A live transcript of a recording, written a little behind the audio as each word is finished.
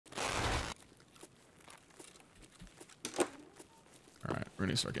We're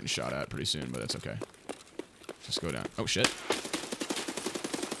gonna start getting shot at pretty soon, but that's okay. Just go down. Oh, shit.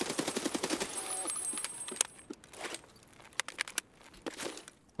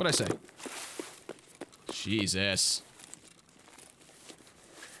 What'd I say? Jesus.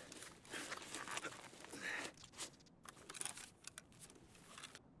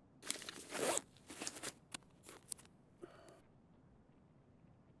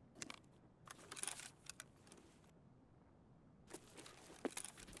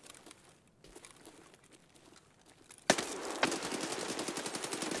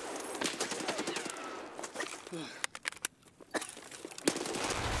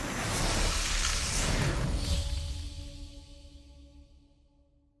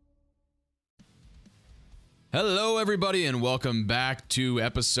 Hello everybody and welcome back to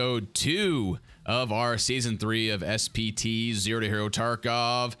episode 2 of our season 3 of SPT Zero to Hero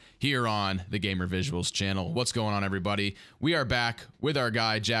Tarkov here on the Gamer Visuals channel. What's going on everybody? We are back with our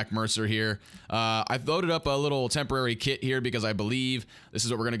guy Jack Mercer here. I've loaded up a little temporary kit here because I believe this is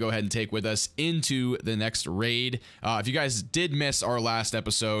what we're going to go ahead and take with us into the next raid. If you guys did miss our last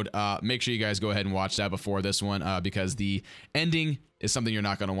episode, make sure you guys go ahead and watch that before this one because the ending is something you're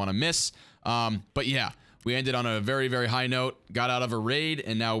not going to want to miss. But yeah. We ended on a very, very high note, got out of a raid,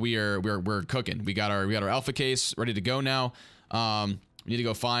 and now we're cooking. We got our alpha case ready to go now. We need to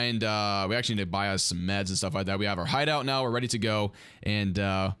go find, we actually need to buy us some meds and stuff like that. We have our hideout now, we're ready to go, and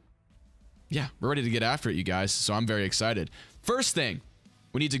yeah, we're ready to get after it, you guys, so I'm very excited. First thing,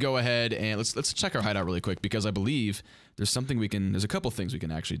 we need to go ahead and let's check our hideout really quick, because I believe there's something there's a couple things we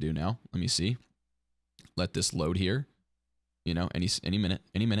can actually do now. Let me see. Let this load here. You know, any minute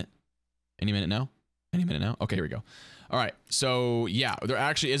now. Any minute now? Okay, here we go. All right, so yeah, there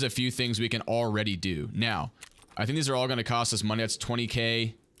actually is a few things we can already do. Now, I think these are all going to cost us money. That's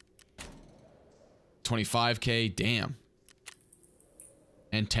 20k, 25k, damn.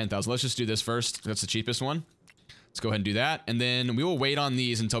 And 10,000. Let's just do this first. That's the cheapest one. Let's go ahead and do that. And then we will wait on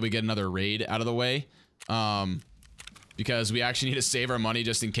these until we get another raid out of the way. Because we actually need to save our money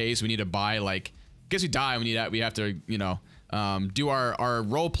just in case. We need to buy, like, in case we die, we have to, you know, do our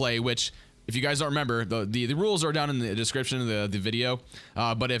role play, which... If you guys don't remember, the rules are down in the description of the video.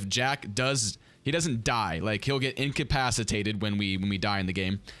 But if Jack he doesn't die. Like, he'll get incapacitated when we die in the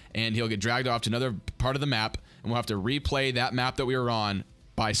game, and he'll get dragged off to another part of the map, and we'll have to replay that map that we were on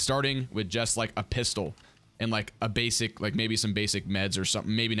by starting with just like a pistol and like a basic, like maybe some basic meds or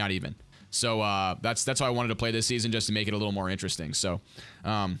something, maybe not even. So that's how I wanted to play this season, just to make it a little more interesting. So.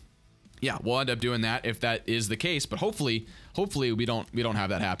 Yeah, we'll end up doing that if that is the case, but hopefully we don't have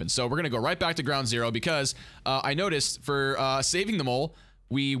that happen. So we're gonna go right back to ground zero because I noticed for saving the mole,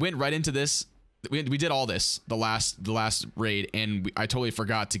 we went right into this. We did all this the last raid, and I totally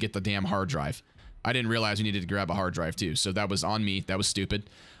forgot to get the damn hard drive. I didn't realize we needed to grab a hard drive too, so that was on me. That was stupid.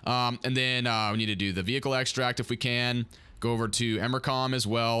 And then we need to do the vehicle extract if we can. Go over to Emercom as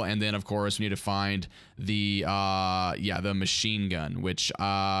well, and then of course we need to find the the machine gun, which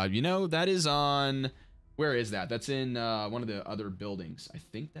you know, that is on, where is that? That's in one of the other buildings. I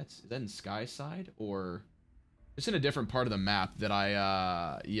think is that in Skyside, or it's in a different part of the map that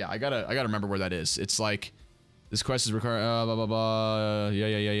yeah, I gotta remember where that is. It's like this quest is required blah blah blah,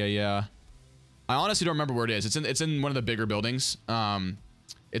 yeah. I honestly don't remember where it is. It's in one of the bigger buildings.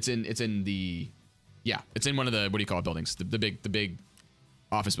 It's in the, yeah, it's in one of the, what do you call it, buildings? The big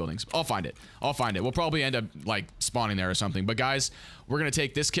office buildings. I'll find it. We'll probably end up, like, spawning there or something. But, guys, we're going to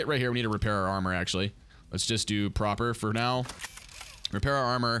take this kit right here. We need to repair our armor, actually. Let's just do proper for now. Repair our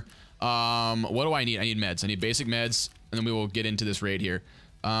armor. What do I need? I need meds. I need basic meds, and then we will get into this raid here.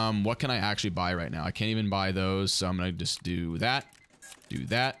 What can I actually buy right now? I can't even buy those, so I'm going to just do that.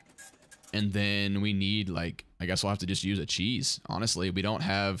 And then we need, like, I guess we'll have to just use a cheese. Honestly, we don't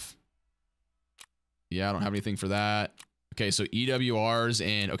have... Yeah, I don't have anything for that. Okay, so EWRs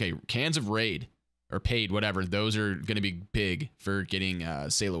and, okay, cans of Raid, or Paid, whatever. Those are going to be big for getting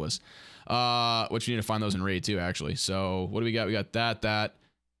Saloas. Which we need to find those in Raid too, actually. So, what do we got? We got that.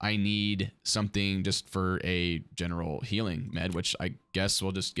 I need something just for a general healing med, which I guess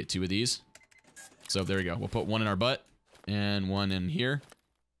we'll just get 2 of these. So, there we go. We'll put 1 in our butt and 1 in here.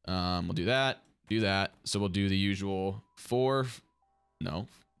 We'll do that. So, we'll do the usual 4. No,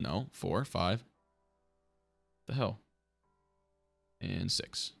 4, 5. The hell, and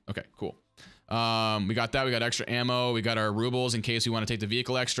 6. Okay, cool. We got that. We got extra ammo. We got our rubles in case we want to take the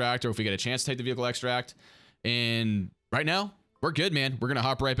vehicle extract, or if we get a chance to take the vehicle extract. And right now, we're good, man. We're gonna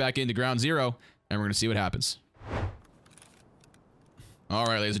hop right back into ground zero, and we're gonna see what happens. All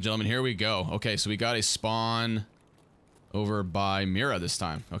right, ladies and gentlemen, here we go. Okay, so we got a spawn over by Mira this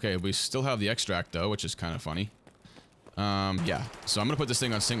time. Okay, we still have the extract though, which is kind of funny. Yeah. So I'm gonna put this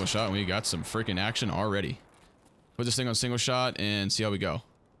thing on single shot, and we got some freaking action already. Put this thing on single shot and see how we go.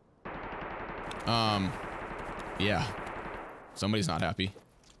 Yeah. Somebody's not happy.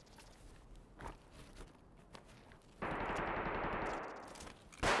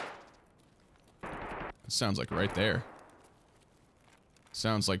 Sounds like right there.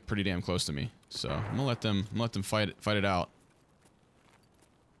 Sounds like pretty damn close to me. So I'm gonna let them fight it out.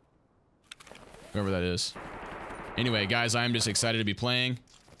 Whoever that is. Anyway, guys, I'm just excited to be playing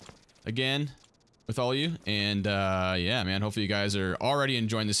again with all of you. And yeah, man, hopefully you guys are already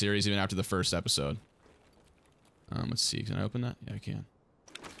enjoying the series even after the first episode. Let's see, can I open that? Yeah, I can.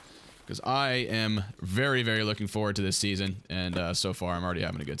 Because I am very, very looking forward to this season. And so far, I'm already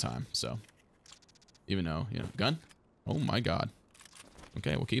having a good time. So. Even though, you know, gun? Oh my god.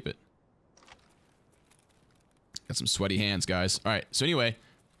 Okay, we'll keep it. Got some sweaty hands, guys. Alright, so anyway,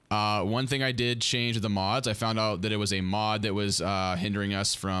 one thing I did change with the mods, I found out that it was a mod that was hindering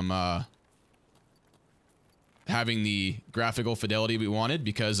us from having the graphical fidelity we wanted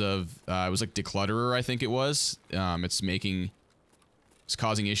because of, it was like declutterer, I think it was. It's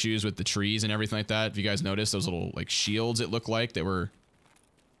causing issues with the trees and everything like that. If you guys noticed, those little, like, shields it looked like that were...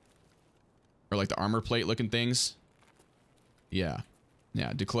 Or like the armor plate looking things. Yeah.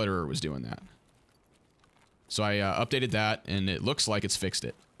 Yeah, declutterer was doing that. So I updated that, and it looks like it's fixed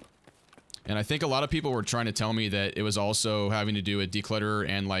it. And I think a lot of people were trying to tell me that it was also having to do with declutterer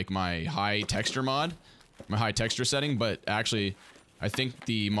and like my high texture mod. My high texture setting, but actually, I think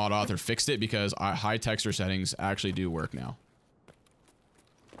the mod author fixed it because high texture settings actually do work now.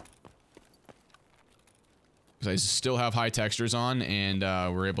 Because I still have high textures on, and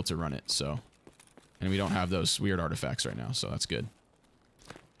we're able to run it, so... And we don't have those weird artifacts right now, so that's good.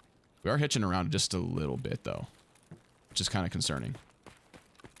 We are hitching around just a little bit, though. Which is kind of concerning.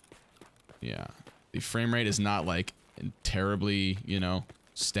 Yeah. The frame rate is not, like, terribly, you know,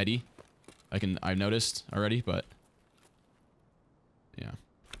 steady. I've noticed already, but... Yeah.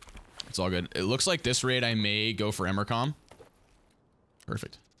 It's all good. It looks like this raid I may go for Emercom.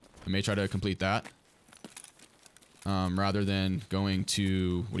 Perfect. I may try to complete that. Rather than going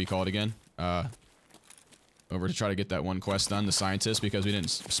to... What do you call it again? Over to try to get that one quest done, the scientist, because we didn't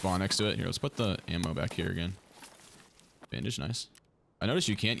spawn next to it. Here, let's put the ammo back here again. Bandage, nice. I noticed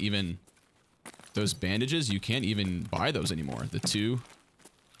you can't even... Those bandages, you can't even buy those anymore. The two...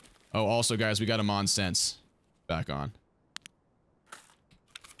 Oh, also, guys, we got Amands Sense back on.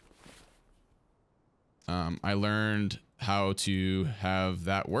 I learned how to have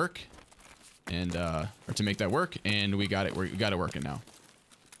that work. And, or to make that work, and we got it working now.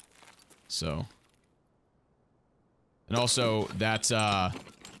 So... And also, that's, what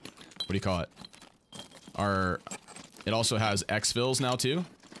do you call it? It also has exfils now, too.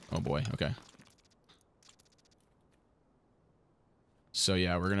 Oh boy, okay. So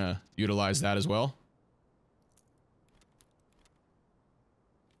yeah, we're gonna utilize that as well.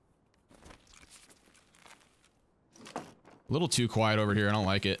 A little too quiet over here, I don't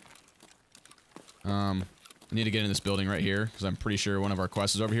like it. I need to get in this building right here, because I'm pretty sure one of our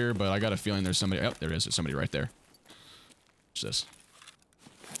quests is over here, but I got a feeling there's somebody, oh, there is, there's somebody right there. What's this?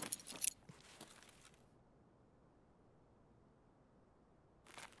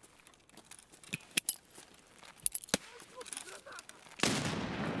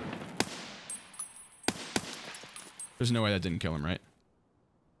 There's no way that didn't kill him, right?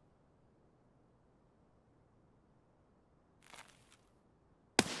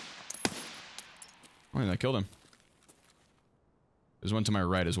 Oh, yeah, that killed him. There's one to my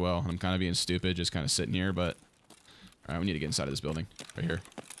right as well. I'm kind of being stupid, just kind of sitting here, but... Alright, we need to get inside of this building. Right here.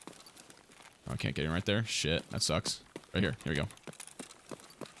 Oh, I can't get in right there. Shit, that sucks. Right here. Here we go.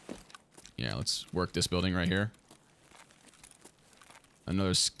 Yeah, let's work this building right here. I know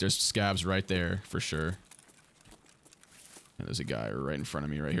there's scavs right there, for sure. And there's a guy right in front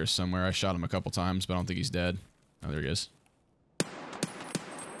of me right here somewhere. I shot him a couple times, but I don't think he's dead. Oh, there he is.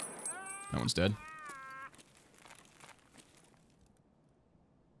 That one's dead.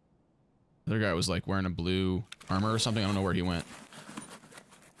 The other guy was like wearing a blue armor or something. I don't know where he went.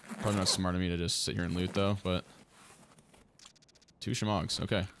 Probably not smart of me to just sit here and loot though, but... 2 Checkmarks,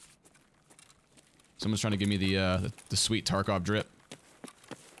 okay. Someone's trying to give me the sweet Tarkov drip.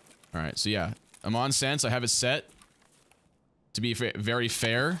 Alright, so yeah. Amands Sense, I have it set to be very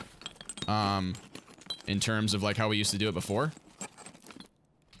fair. In terms of like how we used to do it before.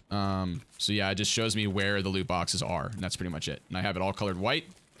 So yeah, it just shows me where the loot boxes are, and that's pretty much it. And I have it all colored white.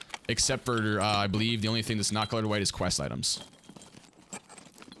 Except for, I believe, the only thing that's not colored white is quest items.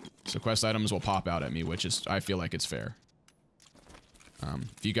 So quest items will pop out at me, which is, I feel like it's fair.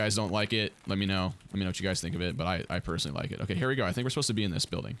 If you guys don't like it, let me know. Let me know what you guys think of it, but I personally like it. Okay, here we go. I think we're supposed to be in this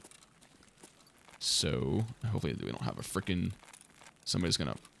building. So, hopefully we don't have a freaking... Somebody's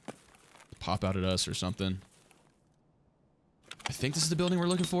gonna pop out at us or something. I think this is the building we're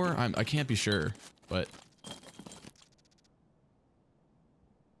looking for. I can't be sure, but...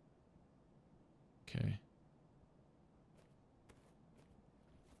 Okay.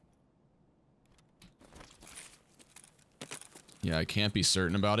 Yeah, I can't be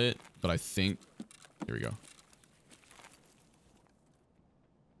certain about it, but I think... Here we go.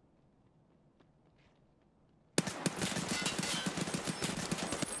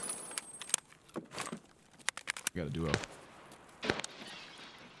 Got a duo.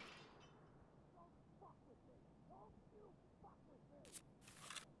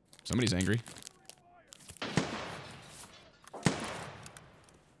 Somebody's angry. I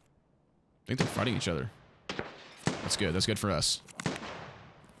think they're fighting each other. That's good. That's good for us.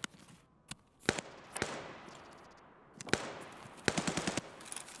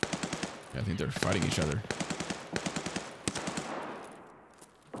 Yeah, I think they're fighting each other.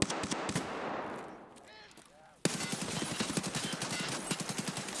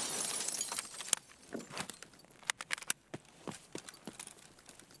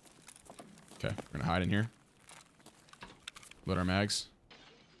 Okay, we're gonna hide in here. Load our mags.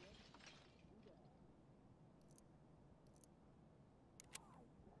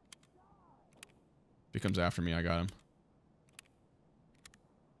 If he comes after me, I got him.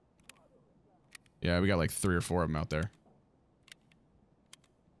 Yeah, we got like 3 or 4 of them out there.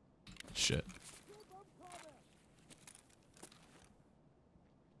 Shit.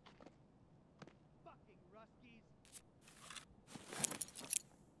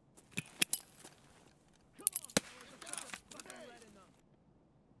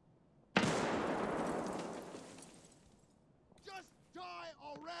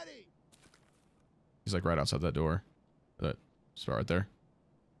 He's like right outside that door. That spot right there.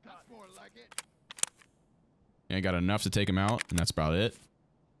 Yeah, I got enough to take him out, and that's about it.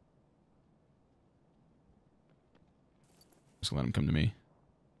 Just let him come to me.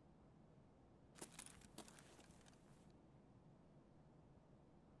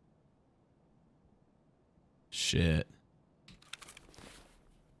 Shit.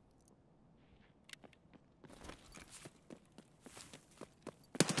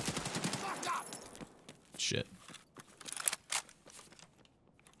 Shit.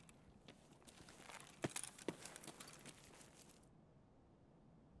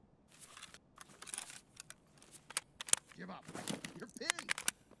 Give up. You're pinned.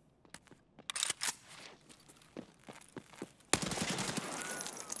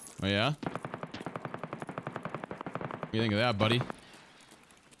 Oh yeah? What do you think of that, buddy?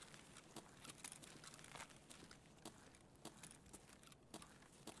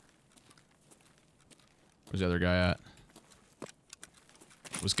 Where's the other guy at?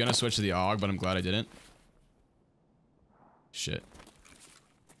 Was gonna switch to the AUG, but I'm glad I didn't. Shit.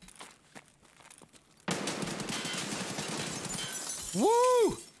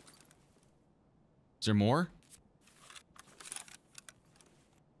 Woo! Is there more?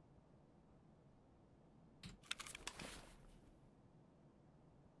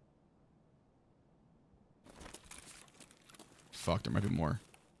 Fuck, there might be more.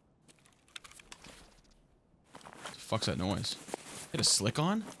 What the fuck's that noise? Hit a slick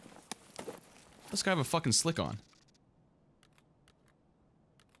on? This guy have a fucking slick on.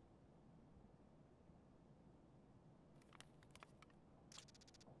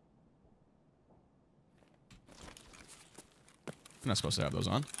 I'm not supposed to have those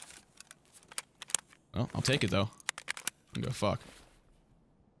on. Well, I'll take it though. I'm gonna go fuck.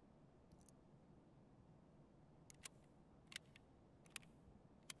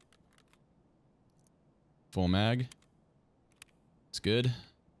 Full mag. It's good.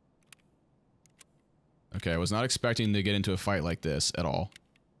 Okay, I was not expecting to get into a fight like this at all.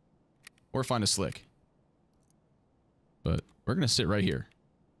 Or find a slick. But we're gonna sit right here.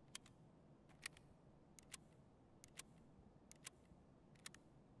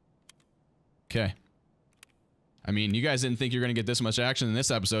 Okay. I mean, you guys didn't think you were gonna get this much action in this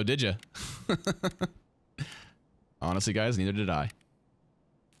episode, did you? Honestly, guys, neither did I.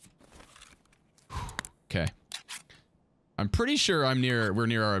 Okay. I'm pretty sure we're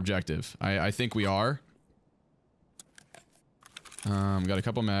near our objective. I think we are. Got a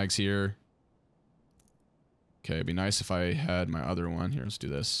couple mags here. Okay, it'd be nice if I had my other one. Here, let's do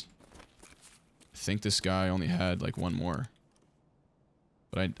this. I think this guy only had like one more.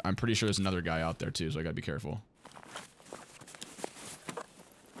 But I'm pretty sure there's another guy out there too, so I gotta be careful.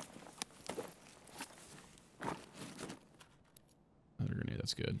 Other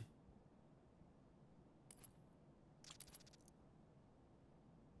good.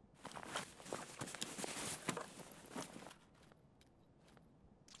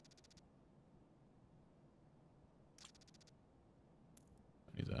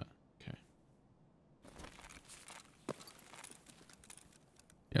 I need that. Okay.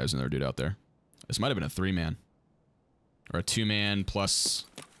 Yeah, there's another dude out there. This might have been a 3-man. Or a 2-man plus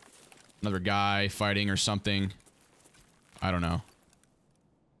another guy fighting or something. I don't know.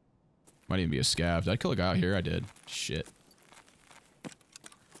 Might even be a scav. Did I kill a guy out here? I did. Shit.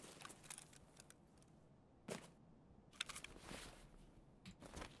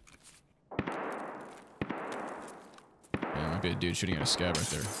 Yeah, might be a dude shooting at a scav right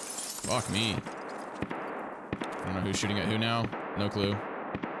there. Fuck me. I don't know who's shooting at who now. No clue. I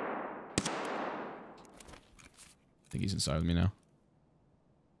think he's inside with me now.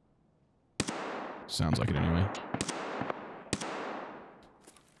 Sounds like it anyway.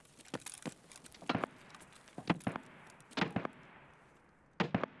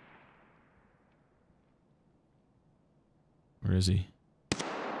 Where is he?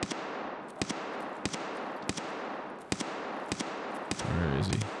 Where is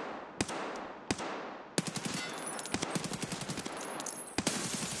he?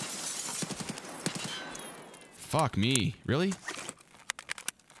 Fuck me. Really?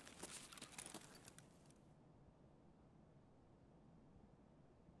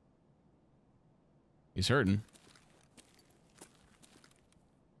 He's hurting.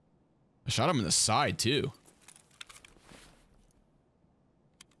 I shot him in the side, too.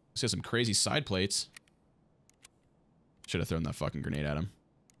 He's got some crazy side plates. Should have thrown that fucking grenade at him.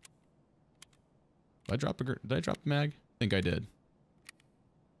 Did I drop a mag? I think I did.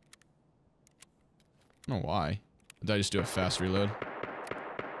 I don't know why. Did I just do a fast reload?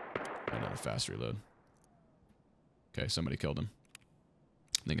 I did a fast reload. Okay, somebody killed him.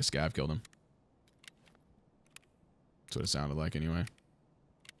 I think a scav killed him. That's what it sounded like anyway.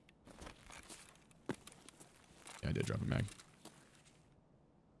 Yeah, I did drop a mag.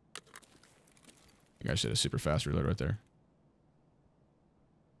 I think I should have super fast reload right there.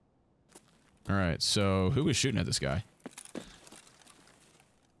 Alright, so who was shooting at this guy?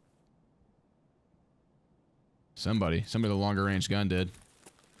 Somebody with a longer range gun did.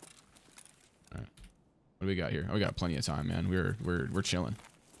 Alright. What do we got here? Oh, we got plenty of time, man. We're chilling.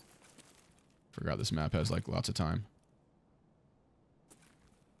 Forgot this map has like lots of time.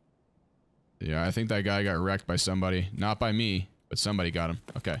 Yeah, I think that guy got wrecked by somebody. Not by me, but somebody got him.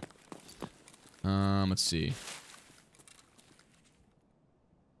 Okay. Let's see.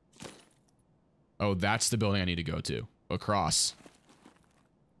 Oh, that's the building I need to go to. Across.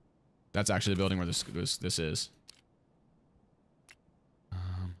 That's actually the building where this is.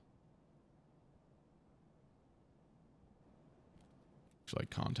 Actually, like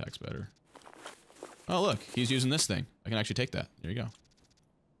contacts better. Oh, look, he's using this thing. I can actually take that. There you go.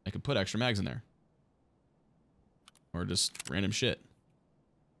 I could put extra mags in there. Or just random shit.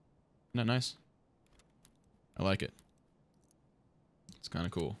 Isn't that nice? I like it. It's kind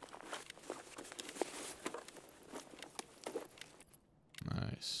of cool.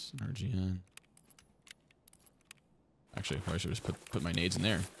 Nice. RGN. Actually, I probably should just put my nades in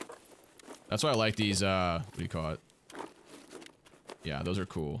there. That's why I like these, what do you call it? Yeah, those are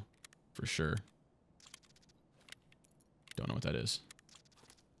cool. For sure. Don't know what that is.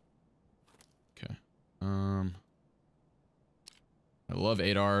 Okay. I love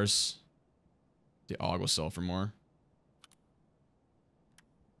 8Rs. The AUG will sell for more.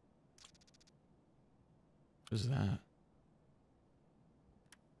 What is that?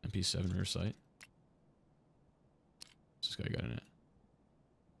 MP7 rear sight. What's this guy got in it?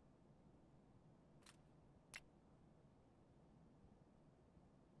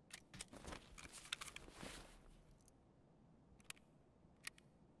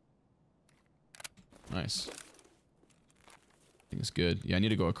 Nice. I think it's good. Yeah, I need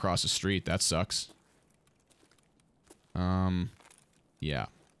to go across the street. That sucks. Yeah.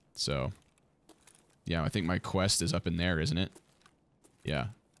 So. Yeah, I think my quest is up in there, isn't it? Yeah.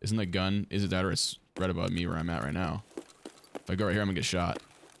 Isn't the gun... Is it that or it's right above me where I'm at right now? If I go right here, I'm gonna get shot.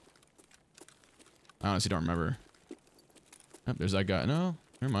 I honestly don't remember. Oh, there's that guy. No,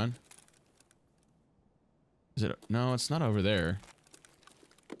 never mind. Is it... No, it's not over there.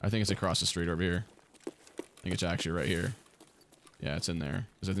 I think it's across the street over here. I think it's actually right here. Yeah, it's in there.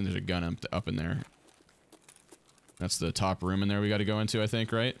 Because I think there's a gun up in there. That's the top room in there we got to go into, I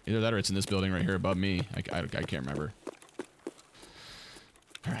think, right? Either that or it's in this building right here above me. I can't remember.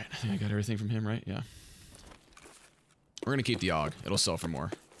 Alright, I think I got everything from him, right? Yeah. We're going to keep the AUG. It'll sell for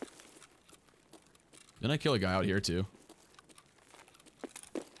more. Didn't I kill a guy out here, too?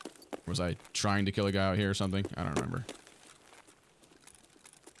 Was I trying to kill a guy out here or something? I don't remember.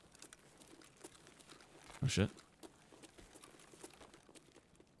 Oh shit.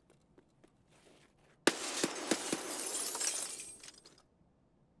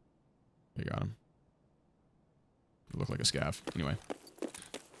 You got him. You look like a scav. Anyway.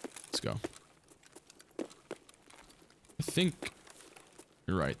 Let's go. I think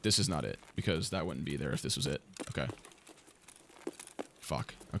you're right. This is not it. Because that wouldn't be there if this was it. Okay.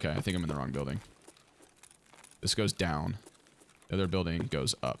 Fuck. Okay, I think I'm in the wrong building. This goes down. The other building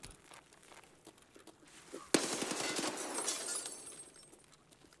goes up.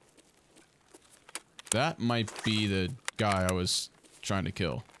 That might be the guy I was trying to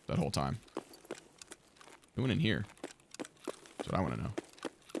kill that whole time. Who went in here? That's what I want to know.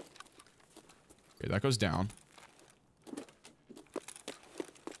 Okay, that goes down.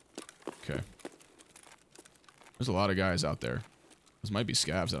 Okay. There's a lot of guys out there. This might be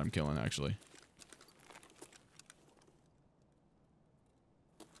scavs that I'm killing, actually.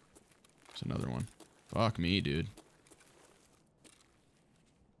 There's another one. Fuck me, dude.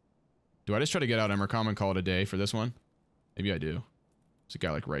 Do I just try to get out Emercom and call it a day for this one? Maybe I do. There's a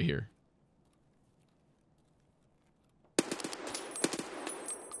guy, like, right here.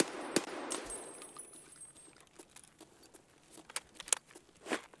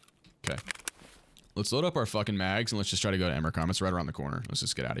 Okay. Let's load up our fucking mags and let's just try to go to Emercom. It's right around the corner. Let's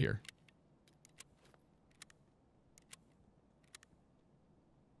just get out of here.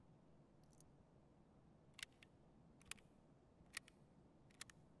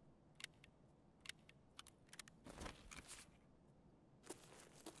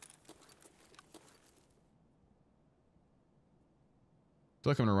 I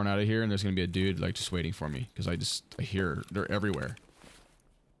feel like I'm gonna run out of here and there's gonna be a dude like just waiting for me because I hear they're everywhere.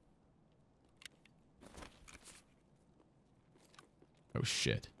 Oh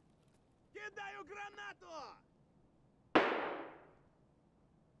shit.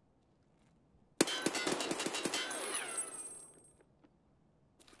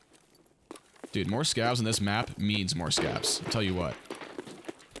 Dude, more scavs on this map means more scavs. I'll tell you what.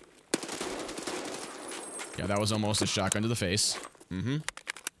 Yeah, that was almost a shotgun to the face. Mm-hmm.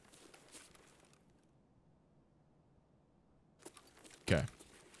 Okay.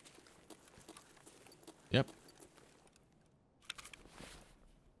 Yep.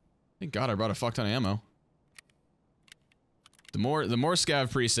 Thank God I brought a fuck ton of ammo. The more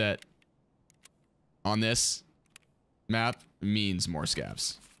scav preset on this map means more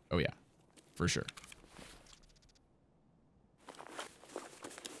scavs. Oh yeah. For sure.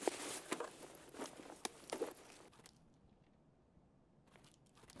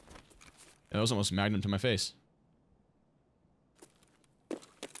 That was almost magnum to my face.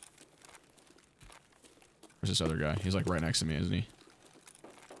 Where's this other guy? He's like right next to me, isn't he?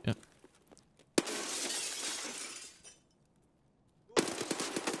 Yep.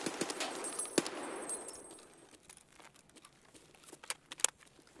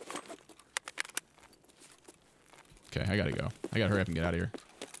 Okay, I gotta go. I gotta hurry up and get out of here.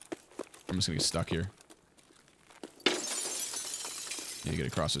 I'm just gonna get stuck here. Need to get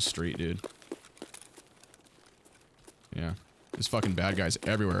across the street, dude. Yeah. There's fucking bad guys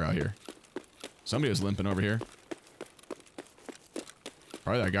everywhere out here. Somebody was limping over here.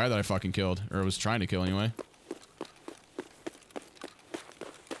 Probably that guy that I fucking killed. Or was trying to kill anyway.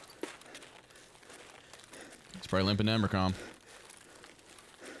 He's probably limping to Emercom.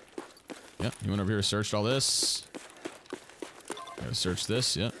 Yep, he went over here, searched all this. Gotta search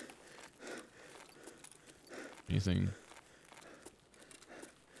this, yep. Anything?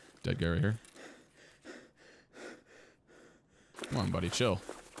 Dead guy right here. Come on, buddy, chill.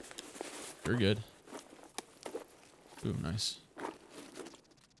 You're good. Ooh, nice.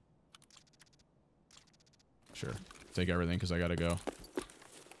 Sure. Take everything because I gotta go.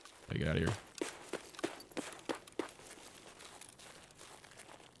 Gotta get out of here.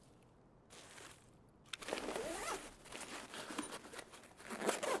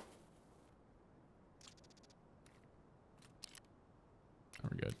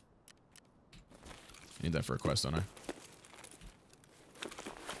 We're good. Need that for a quest, don't I?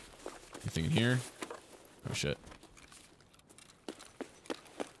 Anything in here? Oh shit.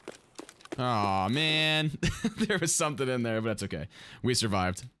 Aw, man. There was something in there, but that's okay. We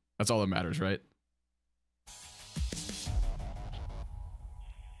survived. That's all that matters, right?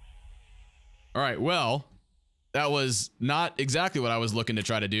 Alright, well, that was not exactly what I was looking to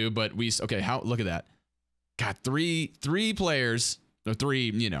try to do, but okay, look at that. Got three players, or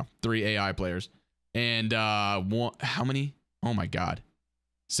three AI players. And how many? Oh my god.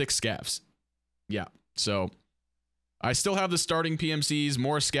 6 scavs. Yeah. So I still have the starting PMCs,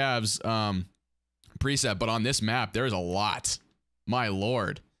 more scavs preset, but on this map, there's a lot. My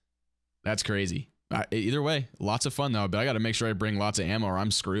lord. That's crazy. Either way, lots of fun though, but I got to make sure I bring lots of ammo or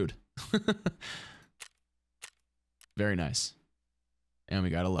I'm screwed. Very nice. And we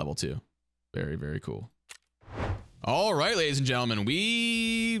got a level 2. Very, very cool. All right, ladies and gentlemen,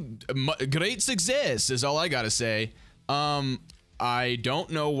 great success is all I got to say. I don't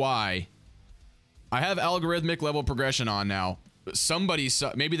know why. I have algorithmic level progression on now. Somebody,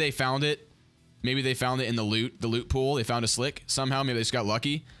 maybe they found it. Maybe they found it in the loot pool. They found a slick somehow. Maybe they just got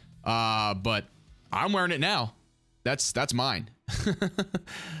lucky. But I'm wearing it now. That's mine.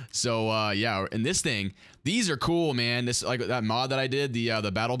 So yeah, and this thing, these are cool, man. This, like that mod that I did,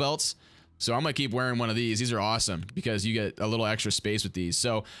 the battle belts. So I'm gonna keep wearing one of these. These are awesome because you get a little extra space with these.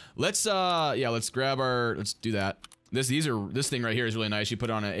 So let's grab our, let's do that. This thing right here is really nice. You put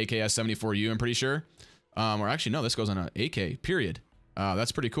it on an AKS 74U, I'm pretty sure. Or actually no, this goes on an AK, period.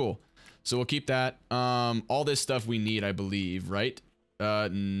 That's pretty cool. So we'll keep that. All this stuff we need, I believe, right?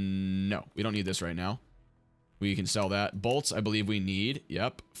 No, we don't need this right now. We can sell that. Bolts, I believe we need.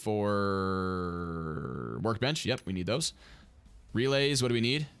 Yep. For workbench. Yep, we need those. Relays, what do we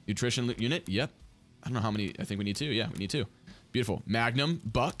need? Nutrition unit. Yep. I don't know how many. I think we need 2. Yeah, we need 2. Beautiful. Magnum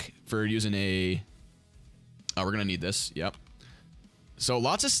buck for using a... Oh, we're going to need this. Yep. So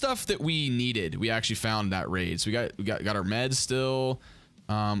lots of stuff that we needed. We actually found that raid. So we got our meds still.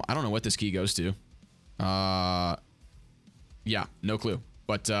 I don't know what this key goes to. Yeah, no clue.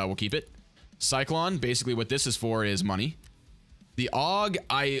 But we'll keep it. Cyclone, basically what this is for is money. The AUG,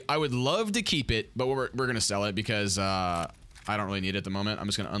 I would love to keep it, but we're going to sell it because I don't really need it at the moment. I'm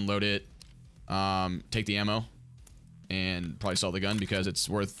just going to unload it, take the ammo, and probably sell the gun because it's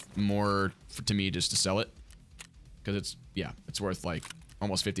worth more to me just to sell it. Because it's, yeah, it's worth like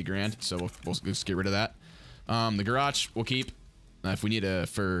almost 50 grand, so we'll just get rid of that. The garage, we'll keep. If we need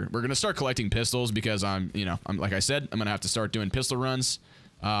we're going to start collecting pistols because I'm like I said, I'm going to have to start doing pistol runs.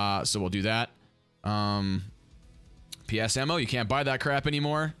 So we'll do that. PS ammo, you can't buy that crap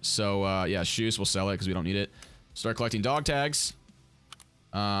anymore. So, yeah, shoes, we'll sell it because we don't need it. Start collecting dog tags.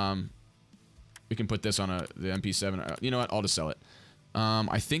 We can put this on the MP7. You know what? I'll just sell it.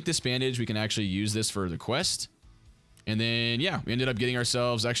 I think this bandage, we can actually use this for the quest. And then, yeah, we ended up getting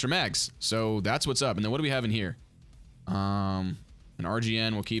ourselves extra mags. So that's what's up. And then what do we have in here? An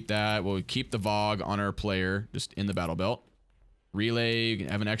RGN, we'll keep that. We'll keep the VOG on our player, just in the battle belt. Relay, you can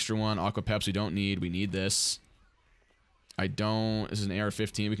have an extra one. Aqua Peps, we don't need. We need this. This is an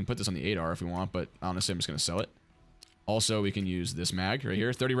AR-15. We can put this on the 8R if we want, but honestly, I'm just going to sell it. Also, we can use this mag right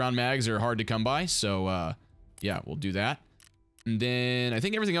here. 30-round mags are hard to come by, so, yeah, we'll do that. And then I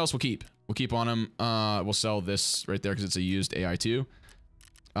think everything else we'll keep. We'll keep on them. We'll sell this right there because it's a used AI-2.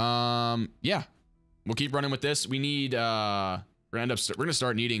 Yeah. We'll keep running with this. We need, we're going to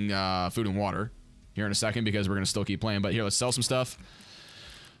start needing food and water here in a second because we're going to still keep playing. But here, let's sell some stuff.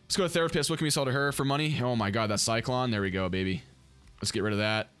 Let's go to therapist. What can we sell to her for money? Oh my god, that Cyclone. There we go, baby. Let's get rid of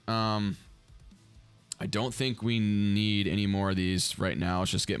that. I don't think we need any more of these right now.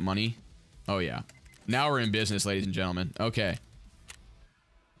 Let's just get money. Oh yeah. Now we're in business, ladies and gentlemen. Okay.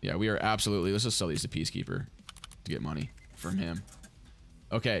 Yeah, we are absolutely... Let's just sell these to Peacekeeper to get money from him.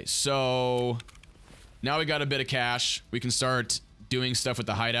 Okay, so... Now we got a bit of cash. We can start doing stuff with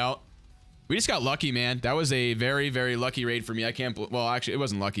the hideout. We just got lucky, man. That was a very, very lucky raid for me. I can't... Well, actually, it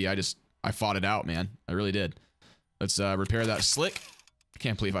wasn't lucky. I fought it out, man. I really did. Let's repair that slick. I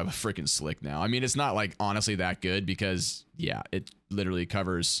can't believe I have a freaking slick now. I mean, it's not, like, honestly that good because, yeah, it literally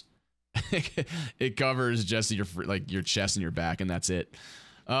covers... it covers just your, like, your chest and your back, and that's it.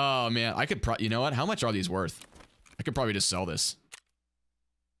 Oh, man. I could you know what? How much are these worth? I could probably just sell this.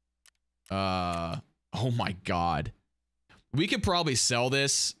 Oh my god. We could probably sell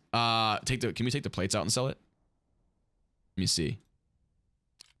this. Can we take the plates out and sell it? Let me see.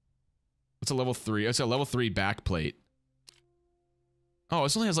 What's a level 3? It's a level 3 back plate. Oh,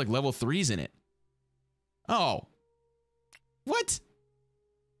 this only has like level 3s in it. Oh. What?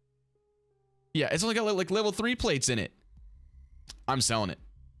 Yeah, it's only got like level 3 plates in it. I'm selling it.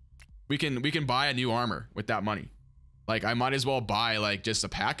 We can buy a new armor with that money. Like, I might as well buy like just a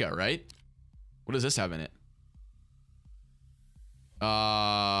P-aki, right? What does this have in it?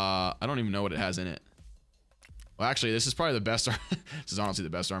 I don't even know what it has in it. Well, actually, this is probably the best. This is honestly the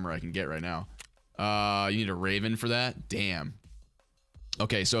best armor I can get right now. You need a Raven for that? Damn.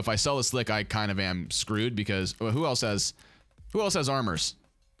 Okay, so if I sell the slick, I kind of am screwed because who else has armors?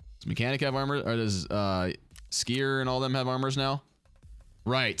 Does Mechanic have armor? Or does Skier and all them have armors now?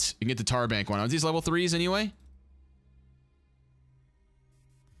 Right. You can get the Tarbank one. Are these level 3s anyway?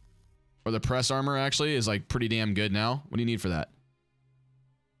 Or the press armor actually is like pretty damn good now. What do you need for that?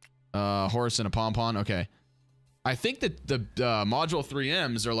 Horse and a pom-pom. Okay. I think that the module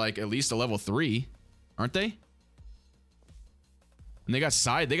 3Ms are like at least a level 3, aren't they? And they got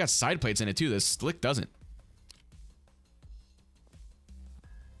side plates in it too. This slick doesn't.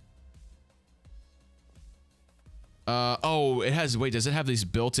 Oh, it has, wait, does it have these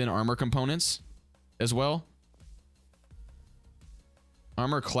built-in armor components as well?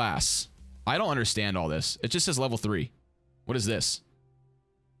 Armor class. I don't understand all this. It just says level 3. What is this?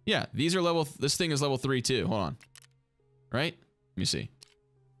 Yeah, these are level, this thing is level 3 too. Hold on. Right? Let me see.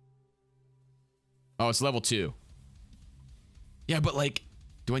 Oh, it's level 2. Yeah, but like,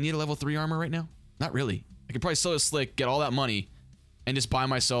 do I need a level 3 armor right now? Not really. I could probably sell this slick, get all that money, and just buy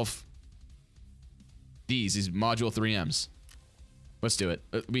myself these module 3Ms. Let's do it.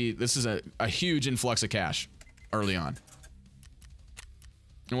 This is a huge influx of cash early on.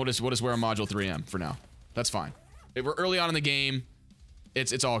 And we'll just wear a module 3M for now. That's fine. If we're early on in the game,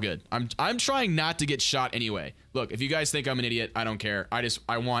 it's all good. I'm trying not to get shot anyway. Look, if you guys think I'm an idiot, I don't care.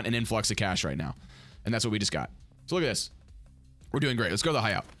 I want an influx of cash right now. And that's what we just got. So look at this. We're doing great. Let's go to the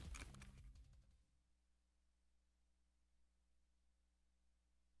hideout.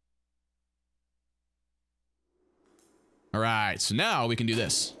 All right, so now we can do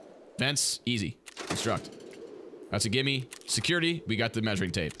this. Vents, easy. Construct. That's a gimme. Security, we got the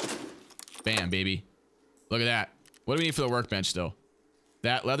measuring tape. Bam, baby. Look at that. What do we need for the workbench still?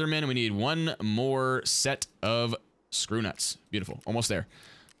 That Leatherman, we need one more set of screw nuts. Beautiful, almost there.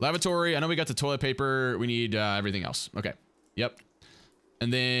 Lavatory, I know we got the toilet paper. We need everything else. Okay, yep.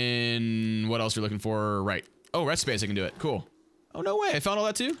 And then what else are we looking for? Right. Oh, rest space, I can do it. Cool. Oh, no way, I found all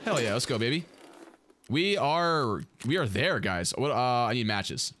that too? Hell yeah, let's go, baby. We are there, guys. What? I need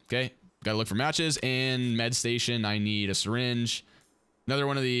matches. Okay, gotta look for matches and med station. I need a syringe, another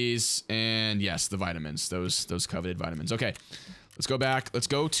one of these, and yes, the vitamins. Those coveted vitamins. Okay, let's go back. Let's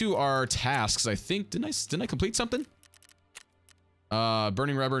go to our tasks. I think didn't I complete something?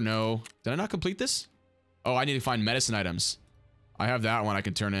 Burning rubber. No, did I not complete this? Oh, I need to find medicine items. I have that one I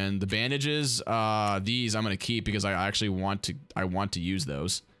can turn in. The bandages. These I'm gonna keep because I actually want to use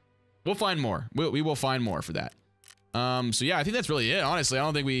those. We'll find more. We will find more for that. So yeah, I think that's really it. Honestly, I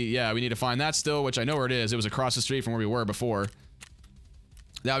don't think we need to find that still, which I know where it is. It was across the street from where we were before.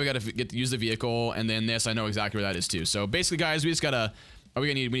 Now we got to use the vehicle, and then this, I know exactly where that is too. So basically, guys, we just gotta,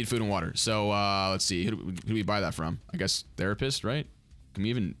 we need food and water. So let's see, who do we buy that from? I guess therapist, right? Can we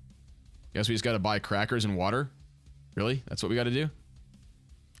even? I guess we just gotta buy crackers and water. Really? That's what we gotta do?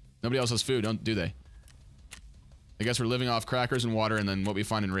 Nobody else has food, do they? I guess we're living off crackers and water, and then what we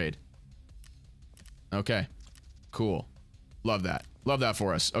find in raid. Okay, cool. Love that. Love that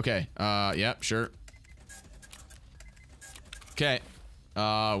for us. Okay, yeah, sure. Okay,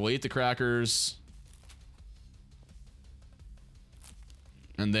 we'll eat the crackers.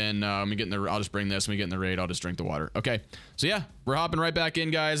 And then, let me get in the, I'll just bring this, when we get in the raid, I'll just drink the water. Okay, so yeah, we're hopping right back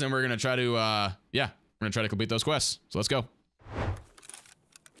in, guys, and we're gonna try to, yeah, we're gonna try to complete those quests. So let's go.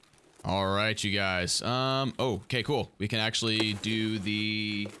 All right, you guys. Oh, okay, cool. We can actually do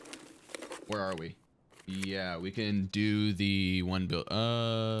the, where are we? Yeah, we can do the one build.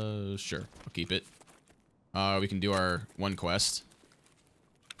 Sure, I'll keep it. We can do our one quest.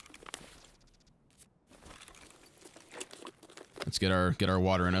 Let's get our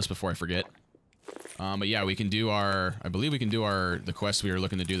water in us before I forget. But yeah, we can do our, I believe we can do the quest we were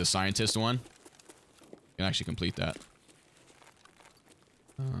looking to do, the scientist one. We can actually complete that.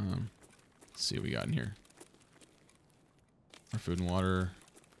 Let's see what we got in here. Our food and water.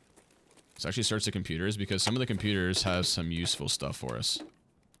 Let's actually search the computers, because some of the computers have some useful stuff for us.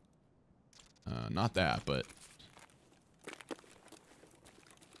 Not that, but...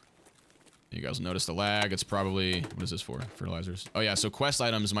 You guys notice the lag. It's probably... What is this for? Fertilizers. Oh yeah, so quest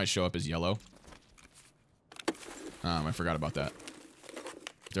items might show up as yellow. I forgot about that.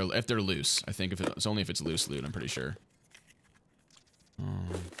 If they're loose. I think it's only if it's loose loot, I'm pretty sure.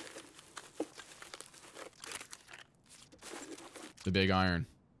 The big iron.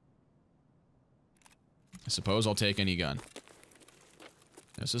 I suppose I'll take any gun.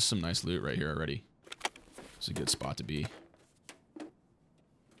 This is some nice loot right here already. It's a good spot to be.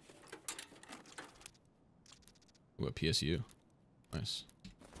 Ooh, a PSU. Nice.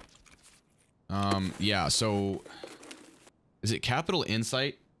 Yeah, so... Is it Capital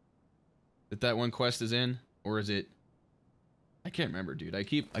Insight that one quest is in? Or is it... I can't remember, dude. I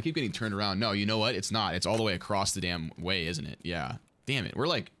keep getting turned around. No, you know what? It's not. It's all the way across the damn way, isn't it? Yeah. Damn it. We're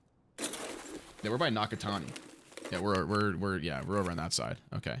like... Yeah, we're by Nakatani. Yeah, we're over on that side.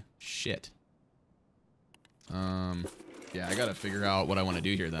 Okay. Shit. Yeah, I gotta figure out what I want to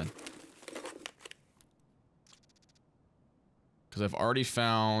do here then. Because I've already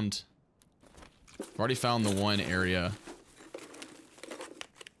found the one area.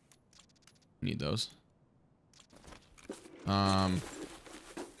 Need those. Yeah,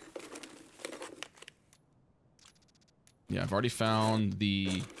 I've already found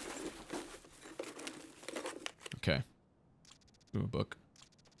the... Okay. Ooh, a book.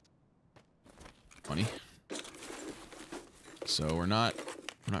 Funny. So we're not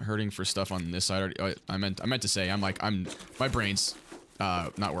hurting for stuff on this side. Oh, I meant to say my brain's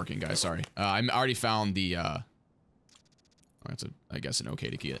not working, guys. Sorry. I already found the that's I guess an okay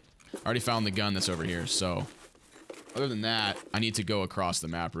to get. I already found the gun that's over here. So other than that, I need to go across the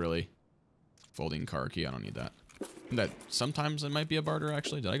map really. Folding car key. I don't need that. That sometimes it might be a barter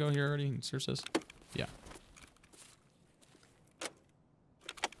actually. Did I go here already? Search this. Yeah.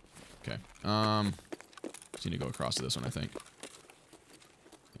 Okay. Just need to go across to this one, I think.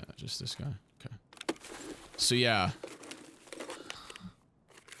 Yeah, just this guy. Okay. So yeah.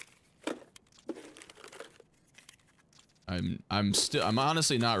 I'm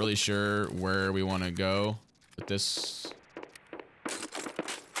honestly not really sure where we want to go with this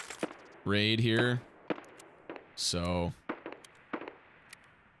raid here. So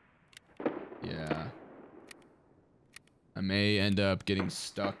yeah. I may end up getting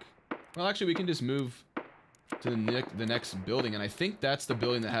stuck. Well, actually, we can just move to the next building, and I think that's the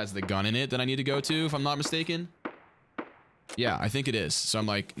building that has the gun in it that I need to go to, if I'm not mistaken. Yeah, I think it is. So I'm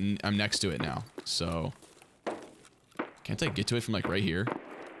like, I'm next to it now. So can't I get to it from like right here?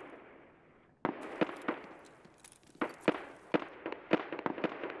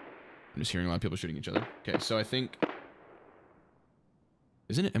 I'm just hearing a lot of people shooting each other. Okay, so I think,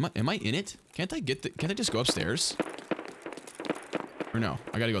 isn't it? Am I in it? Can't I get the? Can't I just go upstairs? Or no,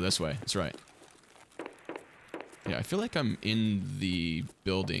 I gotta go this way. That's right. Yeah, I feel like I'm in the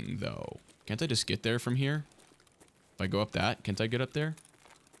building, though. Can't I just get there from here? If I go up that, can't I get up there?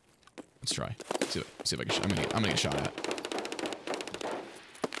 Let's try. See if I can. I'm gonna get shot at.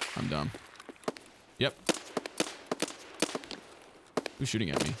 I'm dumb. Yep. Who's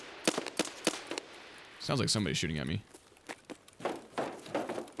shooting at me? Sounds like somebody's shooting at me.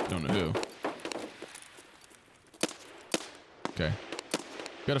 Don't know who. Okay.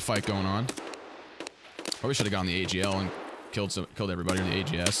 Got a fight going on. Probably should have gotten the AGL and killed everybody in the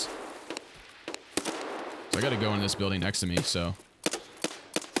AGS. So I gotta go in this building next to me, so.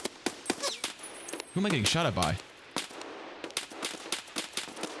 Who am I getting shot at by?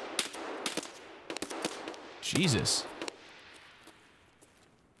 Jesus.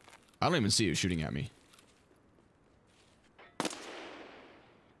 I don't even see who's shooting at me.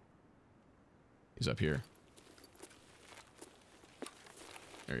 He's up here.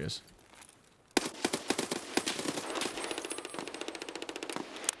 There he is.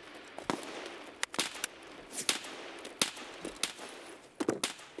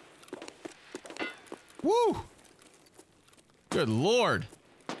 Woo! Good Lord.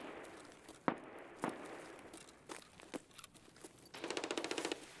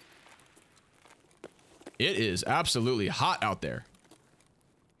 It is absolutely hot out there.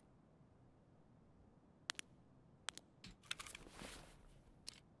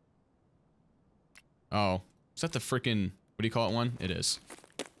 Oh, is that the frickin', what do you call it one? It is.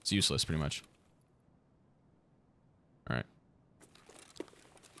 It's useless, pretty much. Alright.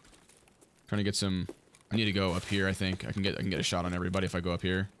 Trying to get some, I need to go up here, I think. I can get a shot on everybody if I go up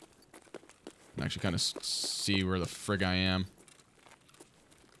here. And actually kind of see where the frig I am.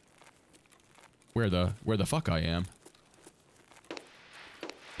 Where the fuck I am.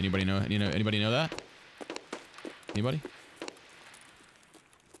 Anybody know that? Anybody?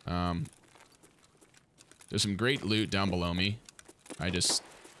 There's some great loot down below me.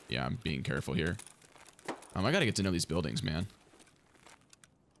 Yeah, I'm being careful here. I gotta get to know these buildings, man.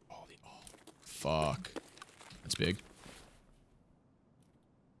 Oh, fuck. That's big.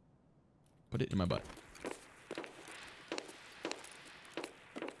 Put it in my butt.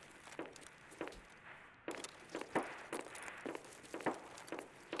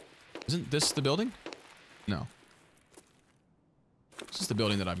 Isn't this the building? No. This is the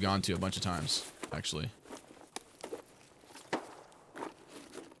building that I've gone to a bunch of times, actually.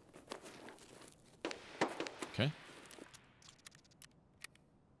 Okay.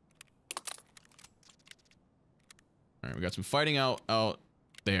 Alright, we got some fighting out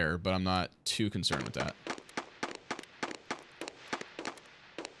there, but I'm not too concerned with that.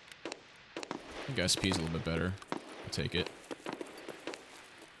 I think SP's a little bit better. I'll take it.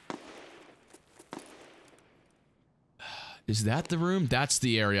 Is that the room? That's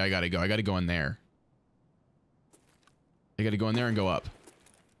the area I gotta go. I gotta go in there. I gotta go in there and go up.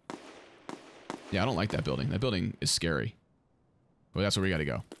 Yeah, I don't like that building. That building is scary. Well, that's where we gotta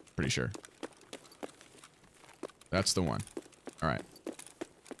go. Pretty sure. That's the one. Alright.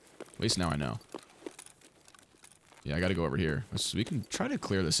 At least now I know. Yeah, I gotta go over here. We can try to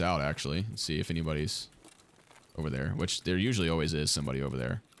clear this out, actually. And see if anybody's over there. Which there usually always is somebody over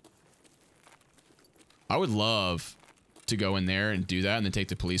there. I would love to go in there and do that and then take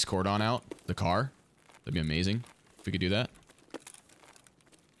the police cordon out. The car. That'd be amazing if we could do that.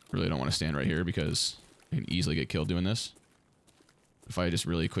 Really don't want to stand right here because I can easily get killed doing this. If I just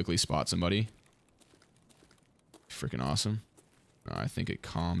really quickly spot somebody. Freaking awesome. I think it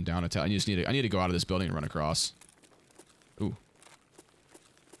calmed down a tad. I need to go out of this building and run across. Ooh.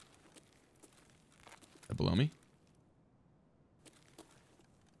 Is that below me?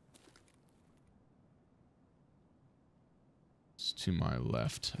 It's to my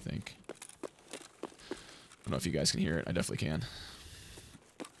left, I think. I don't know if you guys can hear it. I definitely can.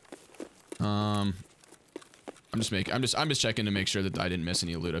 I'm just checking to make sure that I didn't miss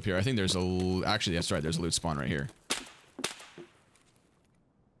any loot up here. I think there's actually, that's right. There's a loot spawn right here.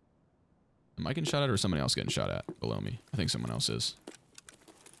 Am I getting shot at or is somebody else getting shot at below me? I think someone else is.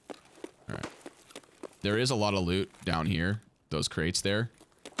 Alright. There is a lot of loot down here. Those crates there.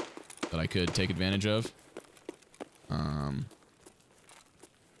 That I could take advantage of.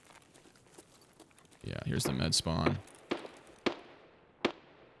 Yeah, here's the med spawn.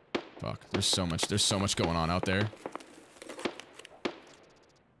 Fuck. There's so much going on out there.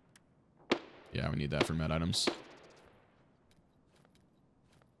 Yeah, we need that for med items.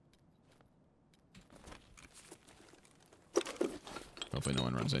 Hopefully no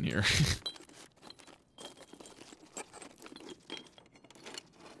one runs in here.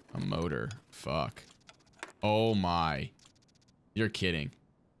 A motor. Fuck. Oh my. You're kidding.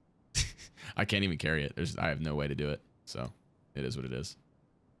 I can't even carry it. I have no way to do it. So, it is what it is.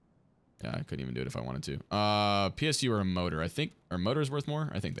 Yeah, I couldn't even do it if I wanted to. PSU or a motor. I think... Are motors worth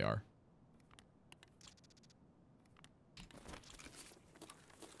more? I think they are.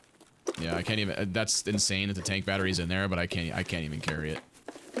 Yeah, I can't even... That's insane that the tank battery's in there, but I can't even carry it.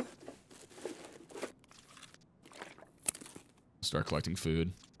 Start collecting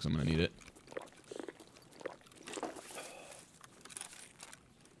food, because I'm gonna need it.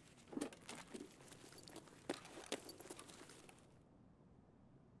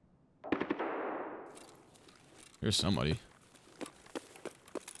 Here's somebody.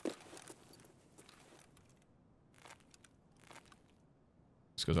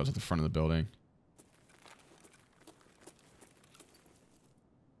 This goes out to the front of the building.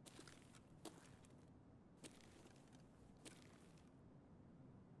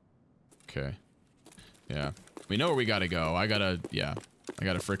 Okay. Yeah. We know where we gotta go. I gotta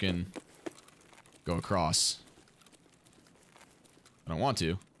frickin' go across. I don't want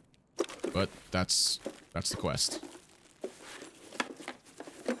to. But that's the quest.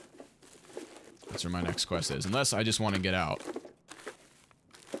 That's where my next quest is. Unless I just want to get out.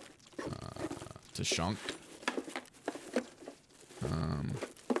 To Shunk.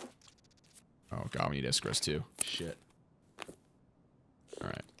 Oh god, we need Iskris too. Shit.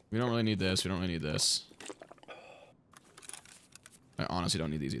 Alright. We don't really need this. We don't really need this. I honestly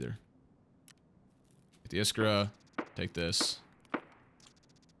don't need these either. Get the Iskra. Take this.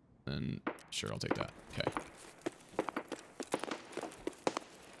 And sure, I'll take that. Okay.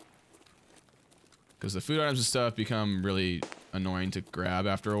 Because the food items and stuff become really annoying to grab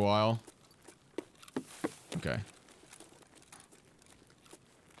after a while. Okay.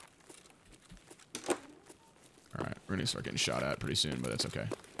 Alright, we're gonna start getting shot at pretty soon, but that's okay.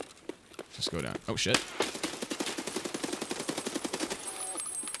 Just go down. Oh, shit.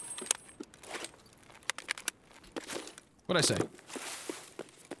 What'd I say?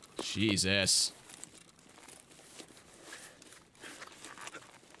 Jesus.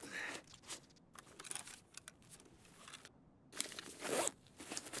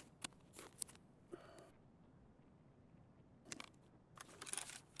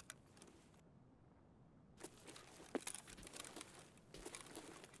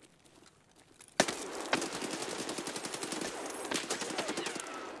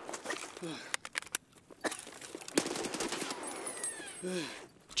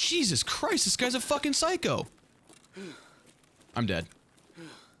 Jesus Christ, this guy's a fucking psycho. I'm dead.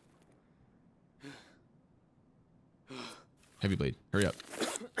 Heavy bleed. Hurry up.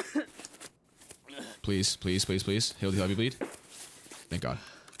 Please, please, please, please. Heal the heavy bleed. Thank God.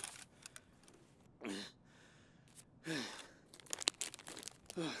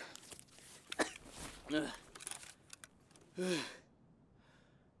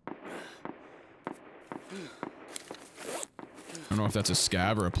 I don't know if that's a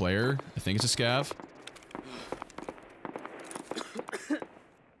scav or a player. I think it's a scav.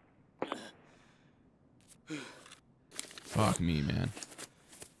 Fuck me, man.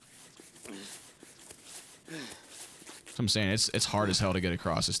 So I'm saying it's hard as hell to get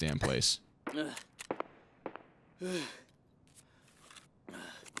across this damn place.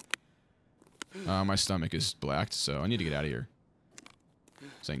 My stomach is blacked, so I need to get out of here.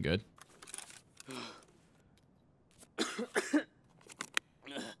 This ain't good.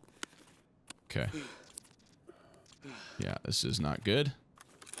 Okay. Yeah, this is not good.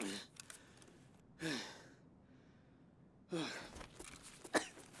 I'm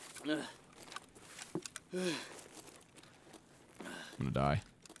gonna die.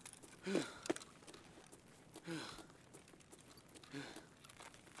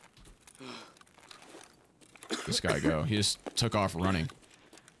 This guy go. He just took off running.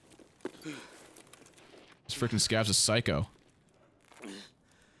 This freaking Scavs is psycho.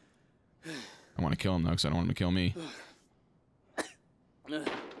 I want to kill him though, because I don't want him to kill me.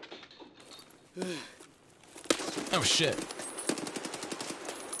 Oh shit.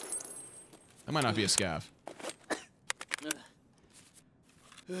 That might not be a Scav.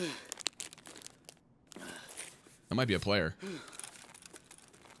 That might be a player.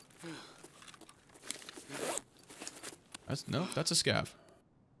 No, that's a Scav.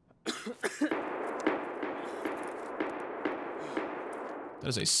 That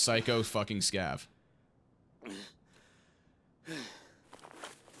is a psycho fucking Scav.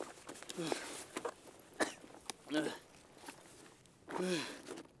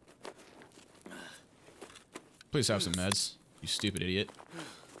 Please have some meds, you stupid idiot.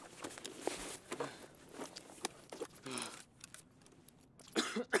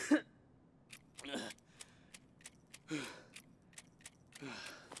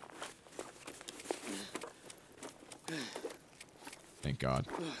 Thank God.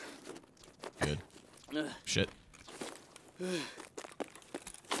 Good. Shit.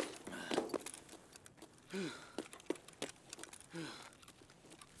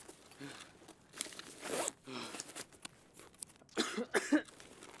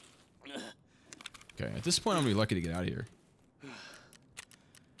 Okay, at this point I'm gonna be lucky to get out of here.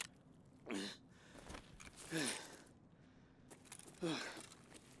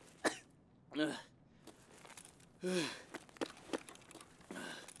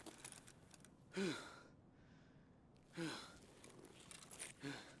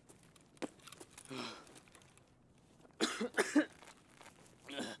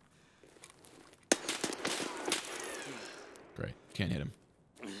 Great, can't hit him.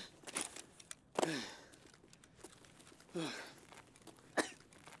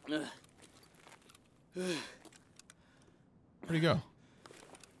 Where'd he go?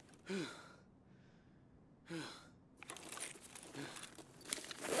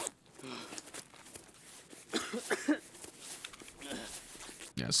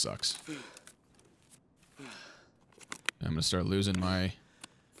 Yeah, it sucks. I'm gonna start losing my...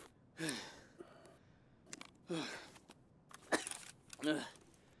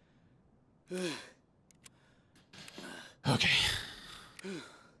 Okay.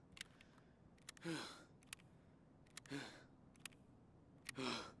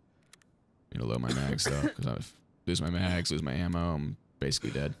 Need to load my mags though, because I lose my mags, lose my ammo, I'm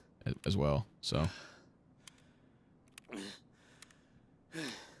basically dead as well. So.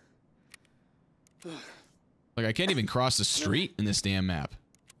 Like I can't even cross the street in this damn map.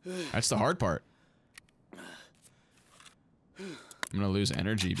 That's the hard part. I'm gonna lose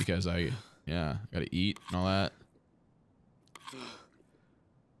energy because I gotta eat and all that.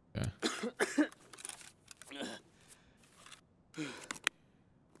 Okay.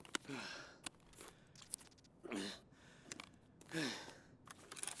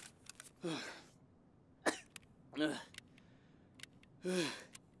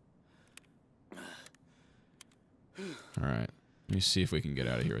 All right. Let me see if we can get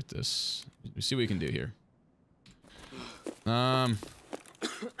out of here with this. Let me see what we can do here. I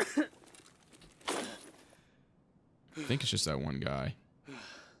think it's just that one guy.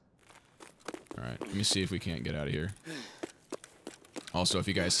 All right. Let me see if we can't get out of here. Also, if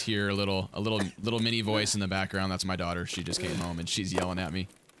you guys hear a little mini voice in the background, that's my daughter. She just came home and she's yelling at me,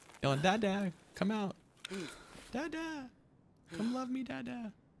 yelling, "Dada, come out! Dada, come love me,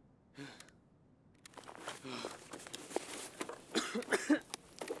 Dada."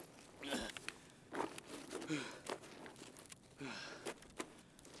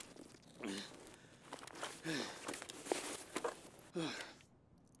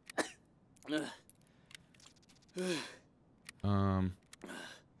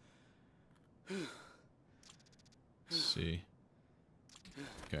 Let's see.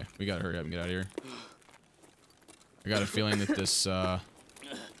 Okay, we gotta hurry up and get out of here. I got a feeling that this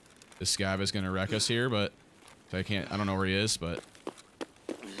Scav is gonna wreck us here, but So I don't know where he is, but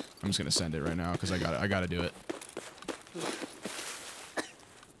I'm just gonna send it right now because I gotta do it.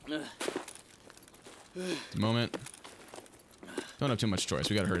 At the moment, don't have too much choice.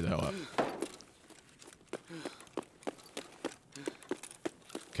 We gotta hurry the hell up.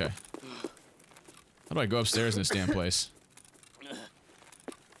 Okay. How do I go upstairs in this damn place?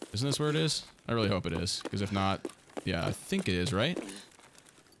 Isn't this where it is? I really hope it is, because if not, yeah, I think it is, right?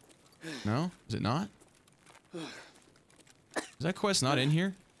 No? Is it not? Is that quest not in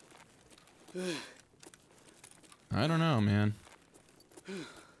here? I don't know, man.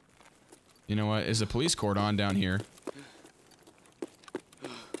 You know what? Is the police cordon down here?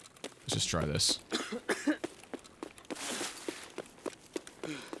 Let's just try this.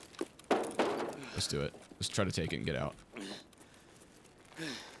 Let's do it. Let's try to take it and get out.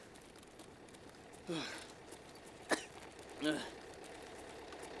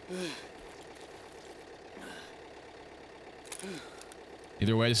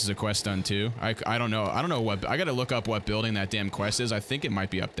 Either way, this is a quest done too. I don't know. I don't know what. I gotta look up what building that damn quest is. I think it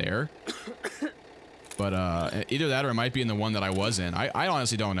might be up there. But either that or it might be in the one that I was in. I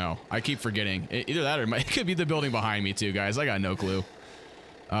honestly don't know. I keep forgetting. Either that or it could be the building behind me too, guys. I got no clue.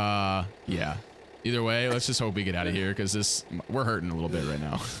 Yeah. Either way, let's just hope we get out of here because we're hurting a little bit right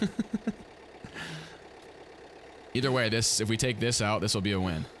now. Either way, if we take this out, this will be a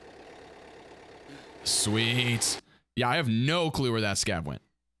win. Sweet. Yeah, I have no clue where that scav went.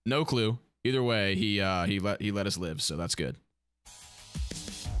 No clue. Either way, he let us live, so that's good.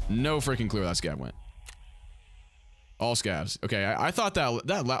 No freaking clue where that scav went. All scavs. Okay, I thought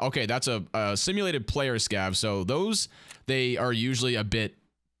okay, that's a simulated player scav, so those, they are usually a bit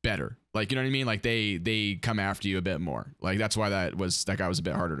better. Like, you know what I mean? Like, they come after you a bit more. Like, that's why that guy was a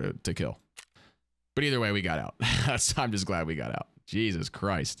bit harder to kill. But either way, we got out. I'm just glad we got out. Jesus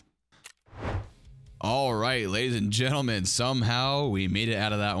Christ. All right, ladies and gentlemen, somehow we made it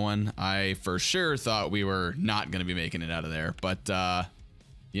out of that one. I for sure thought we were not going to be making it out of there, but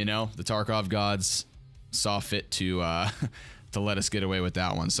you know, the Tarkov gods saw fit to let us get away with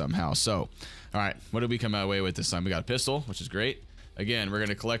that one somehow. So, all right, what did we come away with this time? We got a pistol, which is great. Again, we're going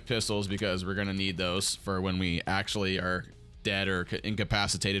to collect pistols because we're going to need those for when we actually are dead or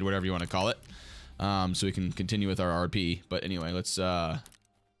incapacitated, whatever you want to call it. So we can continue with our RP. But anyway, let's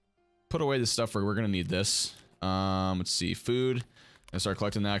put away this stuff where we're going to need this. Let's see, food. Let's start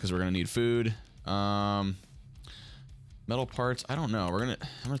collecting that because we're going to need food. Metal parts, I don't know. I'm going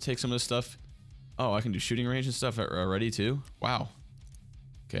to take some of this stuff. Oh, I can do shooting range and stuff already too. Wow.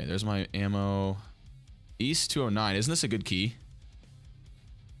 Okay, there's my ammo. East 209. Isn't this a good key?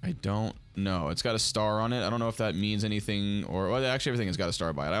 I don't know. It's got a star on it. I don't know if that means anything or... Well, actually, everything has got a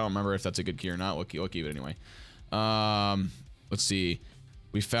star by it. I don't remember if that's a good key or not. We'll keep it anyway. Let's see.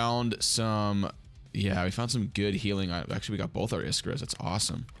 We found some... Yeah, we found some good healing. Actually, we got both our Iskras. That's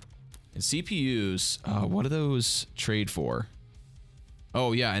awesome. And CPUs, what do those trade for?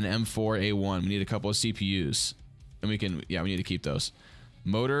 Oh, yeah, an M4A1. We need a couple of CPUs. And we can... Yeah, we need to keep those.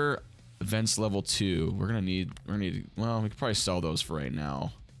 Motor vents level 2. We're gonna need... Well, we could probably sell those for right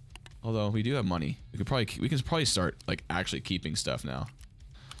now. Although we do have money, we can probably start like actually keeping stuff now.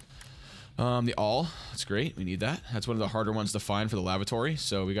 The all, that's great. We need that. That's one of the harder ones to find for the lavatory.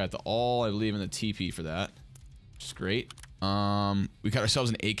 So we got the all, I believe, in the TP for that, which is great. We got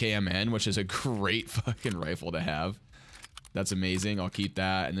ourselves an AKMN, which is a great fucking rifle to have. That's amazing. I'll keep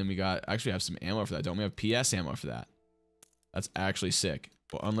that. And then we actually have some ammo for that. Don't we have PS ammo for that? That's actually sick.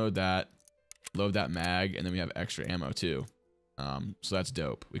 We'll unload that, load that mag, and then we have extra ammo too. So that's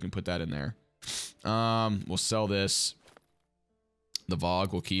dope. We can put that in there. We'll sell this. The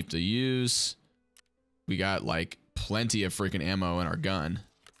VOG we'll keep to use. We got like plenty of freaking ammo in our gun.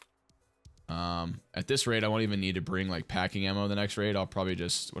 At this rate, I won't even need to bring like packing ammo the next raid. I'll probably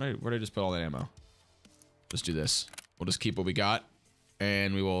just... Where did I just put all that ammo? Let's do this. We'll just keep what we got,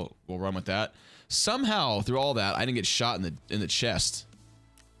 and we'll run with that. Somehow, through all that, I didn't get shot in the chest.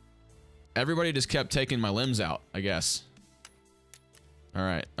 Everybody just kept taking my limbs out, I guess. All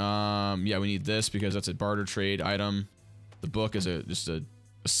right. Yeah, we need this because that's a barter trade item. The book is just a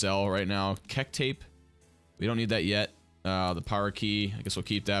sell right now. Keck tape. We don't need that yet. The power key. I guess we'll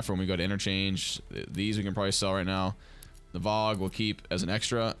keep that for when we go to interchange. These we can probably sell right now. The VOG we'll keep as an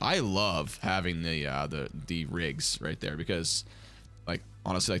extra. I love having the rigs right there because, like,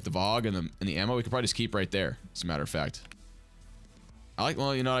 honestly, like the VOG and the ammo we could probably just keep right there. As a matter of fact.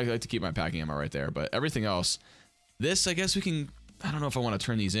 Well, you know, I like to keep my packing ammo right there, but everything else, this I guess we can. I don't know if I want to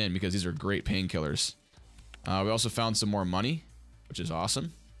turn these in because these are great painkillers. We also found some more money, which is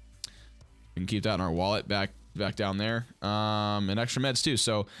awesome. We can keep that in our wallet back back down there. And extra meds too.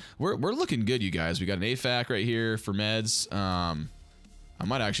 So we're looking good, you guys. We got an AFAC right here for meds. I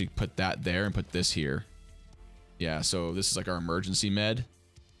might actually put that there and put this here. Yeah, so this is like our emergency med.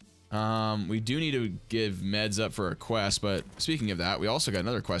 We do need to give meds up for a quest, but speaking of that, we also got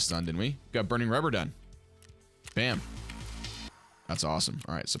another quest done, didn't we? Got burning rubber done. Bam. That's awesome.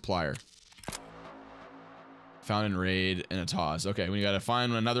 All right, supplier. Found in raid and a Taz. Okay, we got to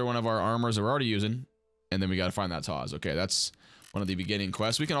find another one of our armors that we're already using, and then we got to find that Taz. Okay, that's one of the beginning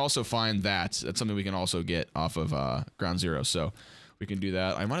quests. We can also find that. That's something we can also get off of Ground Zero, so we can do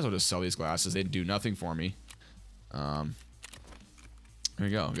that. I might as well just sell these glasses. They do nothing for me. There we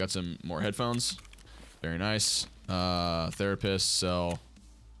go. We got some more headphones. Very nice. Therapist, sell.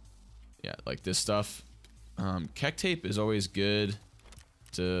 Yeah, like this stuff. Keck tape is always good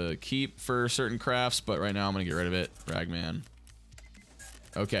to keep for certain crafts, but right now I'm gonna get rid of it. Ragman.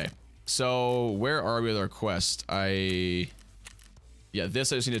 Okay, so where are we with our quest? Yeah,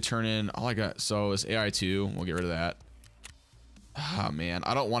 this I just need to turn in. All I got, so it's AI2. We'll get rid of that. Ah, man,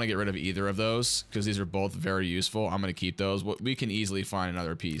 I don't want to get rid of either of those because these are both very useful. I'm gonna keep those. We can easily find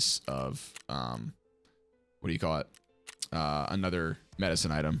another piece of what do you call it? Another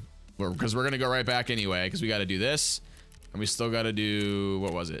medicine item. Because we're gonna go right back anyway, because we got to do this, and we still got to do,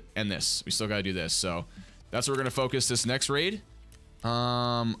 what was it? And this. We still got to do this. So that's where we're gonna focus this next raid.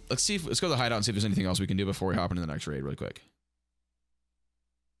 Let's go to the hideout and see if there's anything else we can do before we hop into the next raid really quick.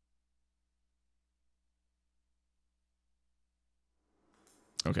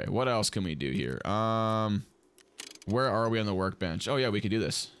 Okay, what else can we do here? Where are we on the workbench? Oh yeah, we could do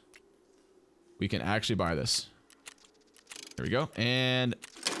this. We can actually buy this. There we go, and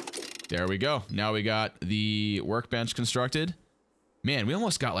there we go. Now we got the workbench constructed. Man, we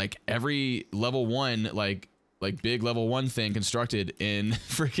almost got like every level 1, like big level 1 thing constructed in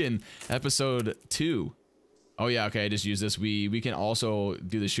freaking episode 2. Oh yeah, okay, I just used this. We can also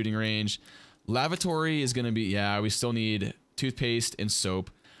do the shooting range. Lavatory is gonna be, yeah, we still need toothpaste and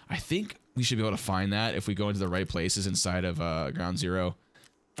soap. I think we should be able to find that if we go into the right places inside of Ground Zero.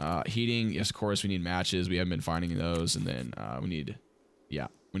 Heating, yes, of course, we need matches. We haven't been finding those. And then we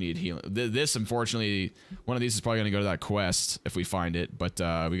need healing. This, unfortunately, one of these is probably going to go to that quest if we find it, but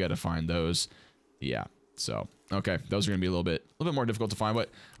we got to find those. Yeah, so, okay, those are going to be a little bit more difficult to find, but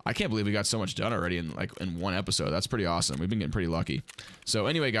I can't believe we got so much done already in one episode. That's pretty awesome. We've been getting pretty lucky. So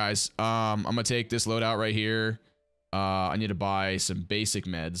anyway, guys, I'm going to take this loadout right here. I need to buy some basic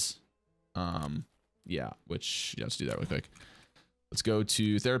meds. Yeah, let's do that real quick. Let's go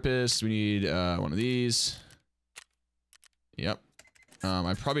to therapist. We need one of these. Yep.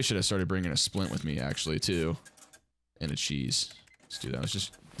 I probably should have started bringing a splint with me actually too, and a cheese. Let's do that. It's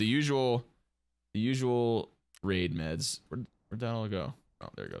just the usual raid meds. Where'd that all go? Oh,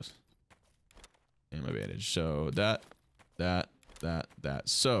 there it goes. And my bandage. So that.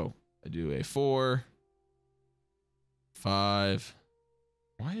 So I do a 4, 5.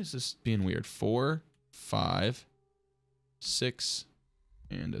 Why is this being weird? 4, 5, 6,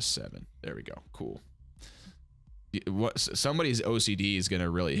 and a 7. There we go. Cool. Somebody's OCD is gonna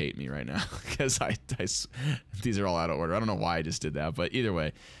really hate me right now because these are all out of order. I don't know why I just did that, but either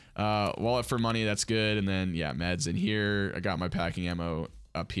way, wallet for money, that's good. And then yeah, meds in here. I got my packing ammo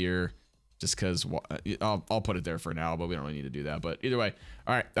up here just because I'll put it there for now, but we don't really need to do that. But either way,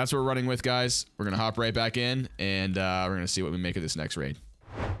 all right, that's what we're running with, guys. We're gonna hop right back in, and we're gonna see what we make of this next raid.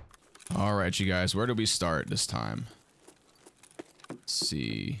 All right, you guys, where do we start this time? Let's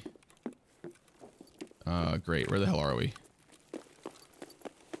see. Great. Where the hell are we?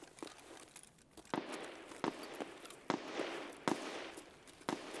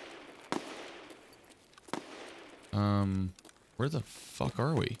 Where the fuck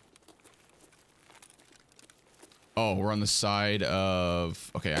are we? Oh, we're on the side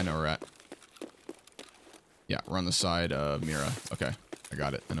of... Okay, I know where we're at. Yeah, we're on the side of Mira. Okay, I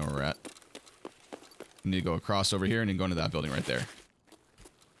got it. I know where we're at. We need to go across over here and then go into that building right there.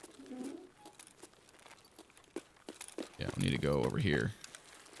 Yeah, we need to go over here.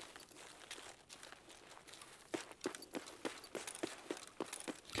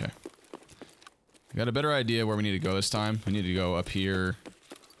 Okay. I got a better idea where we need to go this time. We need to go up here.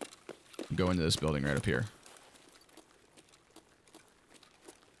 Go into this building right up here.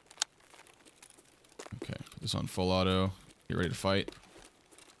 Okay, put this on full auto. Get ready to fight.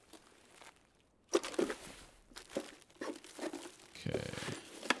 Okay.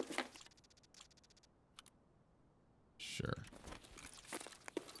 Sure.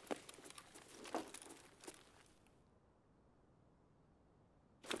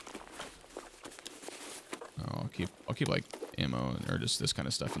 Oh, I'll keep like ammo or just this kind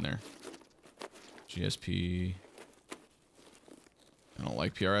of stuff in there. GSP. I don't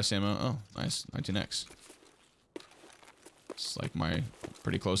like PRS ammo. Oh, nice. 19X. It's like my,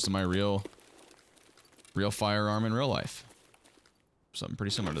 pretty close to my real firearm in real life. Something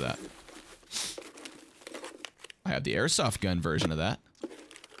pretty similar to that. I have the airsoft gun version of that.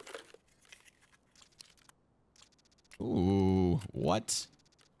 Ooh, what?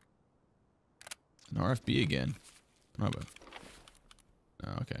 An RFB again. Oh, but,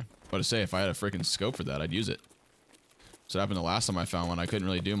 oh, okay. But to say, if I had a freaking scope for that, I'd use it. So it happened the last time I found one. I couldn't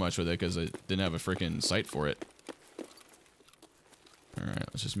really do much with it because I didn't have a freaking sight for it. Alright,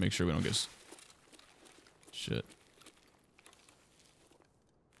 let's just make sure we don't get... Shit.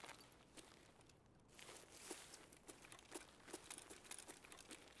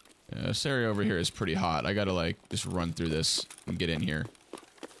 Yeah, this area over here is pretty hot. I gotta, like, just run through this and get in here.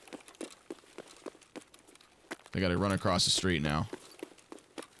 I gotta run across the street now.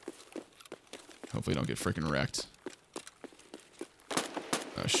 Hopefully don't get freaking wrecked.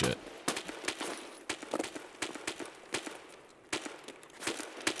 Oh, shit.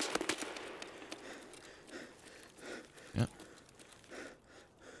 Yep.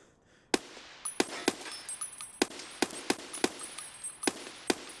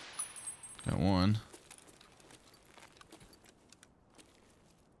 Got one.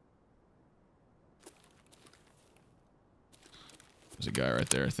 There's a guy right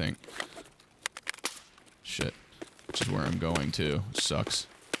there, I think. Shit. Which is where I'm going to. Sucks.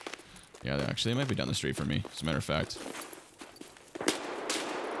 Yeah, actually, they might be down the street from me, as a matter of fact.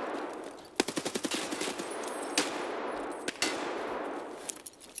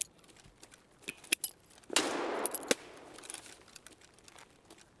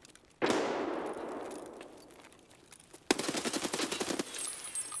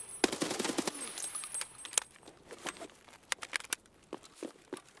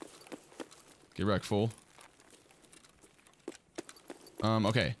 Get wrecked, fool.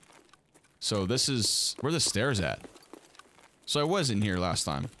 Okay. So this is where the stairs at. So I was in here last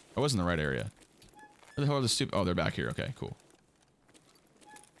time. I was in the right area. Where the hell are the stupid? Oh, they're back here. Okay, cool.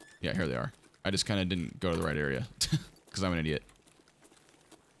 Yeah, here they are. I just kind of didn't go to the right area because I'm an idiot.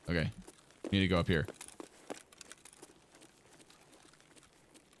 Okay, need to go up here.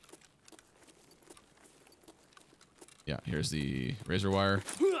 Yeah, here's the razor wire.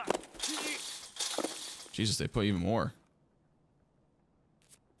 Jesus, they put even more.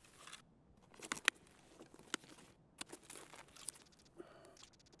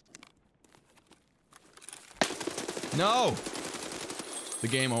 No! The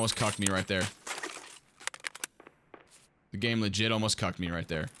game almost cucked me right there. The game legit almost cucked me right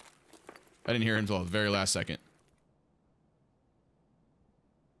there. I didn't hear it until the very last second.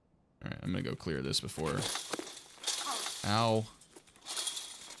 Alright, I'm gonna go clear this before... Ow.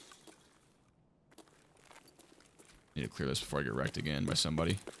 Need to clear this before I get wrecked again by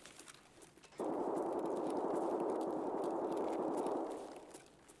somebody.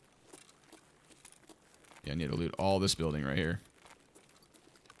 Yeah, I need to loot all this building right here.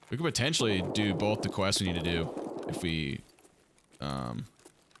 We could potentially do both the quests we need to do if we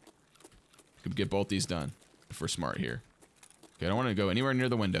could get both these done if we're smart here. Okay, I don't want to go anywhere near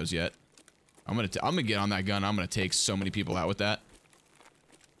the windows yet. I'm gonna get on that gun. I'm gonna take so many people out with that.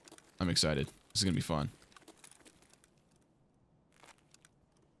 I'm excited. This is gonna be fun.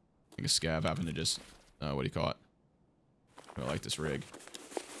 I think a scav happened to just what do you call it? Oh, I like this rig.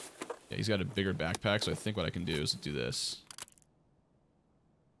 Yeah, he's got a bigger backpack, so I think what I can do is do this.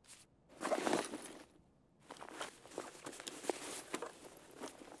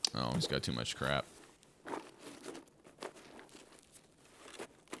 Oh, he's got too much crap.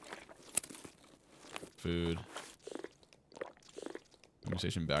 Food.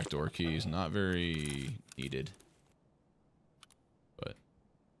 Conversation backdoor keys, not very needed. But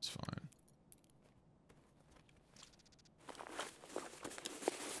it's fine.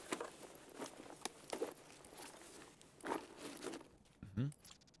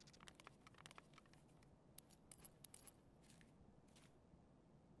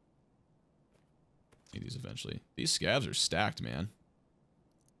 Need these eventually. These scavs are stacked, man.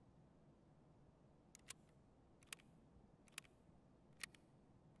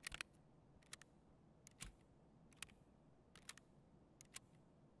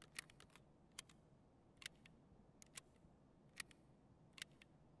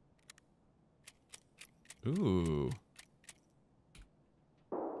 Ooh.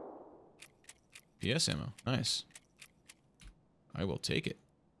 PS ammo. Nice. I will take it.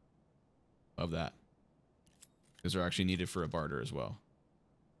 Love that. Those are actually needed for a barter as well.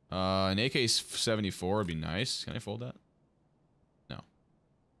 An AK-74 would be nice. Can I fold that? No.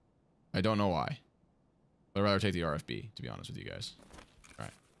 I don't know why. I'd rather take the RFB, to be honest with you guys. All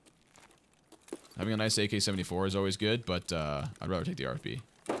right. Having a nice AK-74 is always good, but I'd rather take the RFB.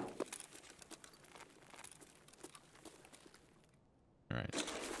 All right.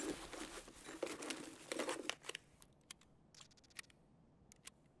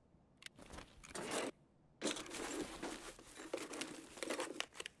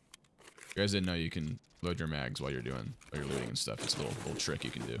 You guys didn't know you can load your mags while you're looting and stuff. It's a little trick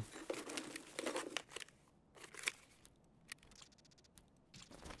you can do.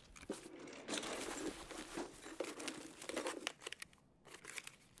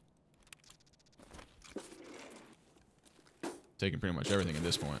 Taking pretty much everything at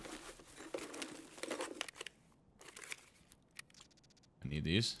this point. I need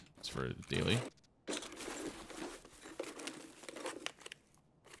these. It's for daily.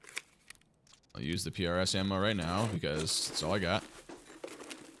 I'll use the PRS ammo right now because that's all I got.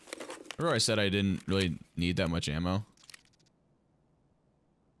 Remember I said I didn't really need that much ammo?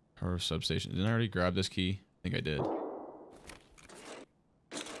 Power substation. Didn't I already grab this key? I think I did.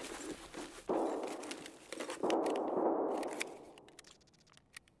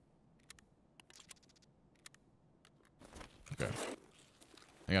 Okay.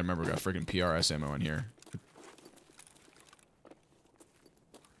 I gotta remember we got freaking PRS ammo in here.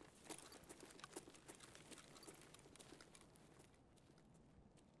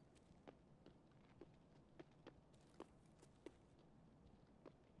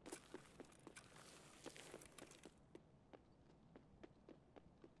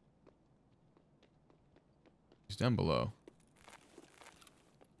 He's down below.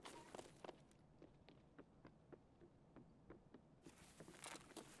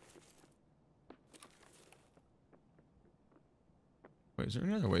 Wait, is there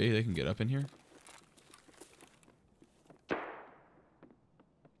another way they can get up in here?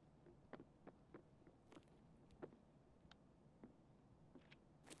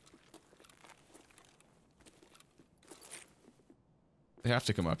 They have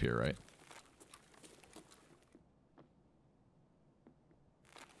to come up here, right?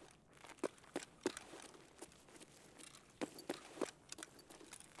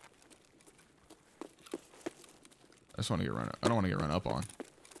 I just want to get run up. I don't want to get run up on.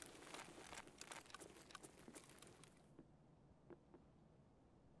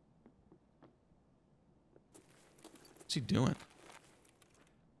 What's he doing?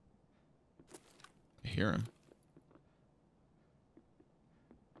 I hear him.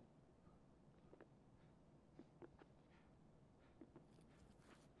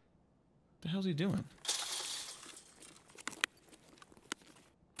 What the hell's he doing?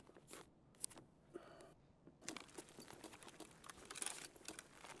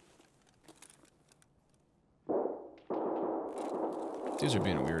 These are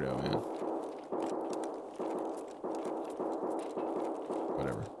being a weirdo, man.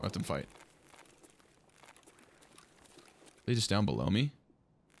 Whatever. Let them fight. Are they just down below me?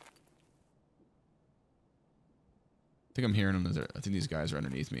 I think I'm hearing them. I think these guys are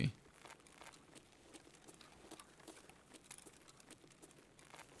underneath me.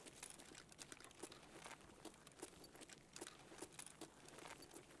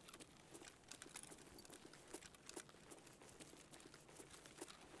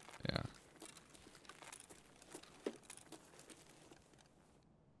 Yeah.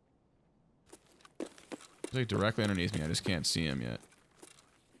 He's like directly underneath me. I just can't see him yet.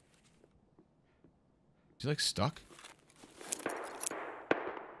 Is he like stuck?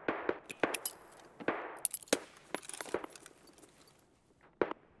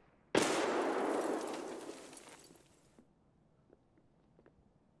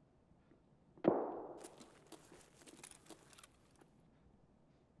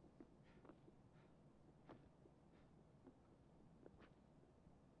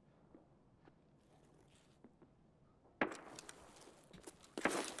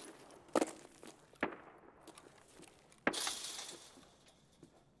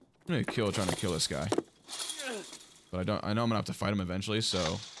 I'm trying to kill this guy, but I know I'm gonna have to fight him eventually.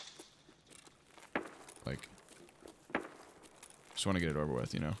 So, like, just want to get it over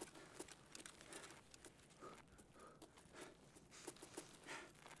with, you know.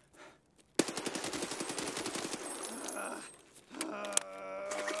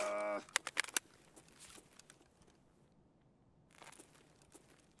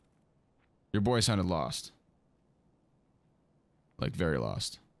 Your boy sounded lost, like very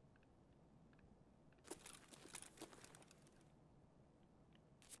lost.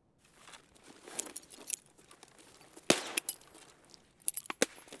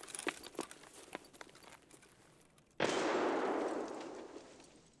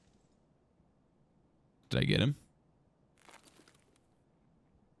 Did I get him?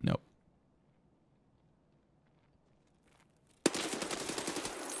 Nope.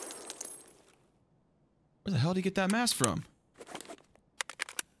 Where the hell did he get that mask from?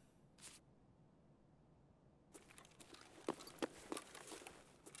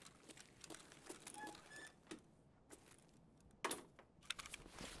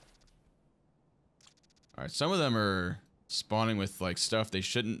 Alright, some of them are spawning with like stuff they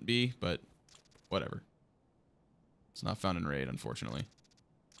shouldn't be, but whatever. It's not found in raid, unfortunately.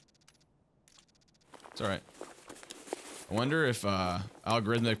 It's alright. I wonder if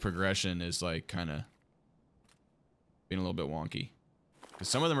algorithmic progression is like kind of being a little bit wonky. Because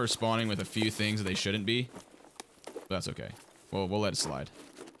some of them are spawning with a few things that they shouldn't be. But that's okay. We'll let it slide.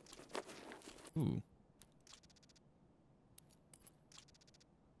 Ooh.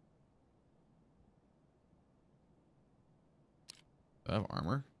 Does that have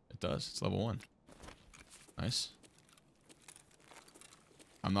armor? It does. It's level 1. Nice.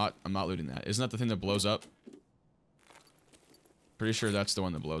 I'm not looting that. Isn't that the thing that blows up? Pretty sure that's the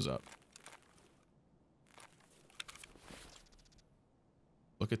one that blows up.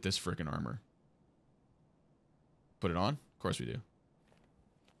 Look at this freaking armor. Put it on? Of course we do.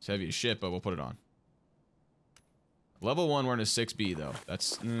 It's heavy as shit, but we'll put it on. Level 1, we're in a 6B though.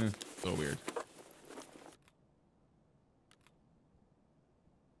 That's a little weird.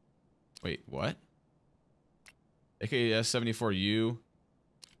 Wait, what? AKS 74U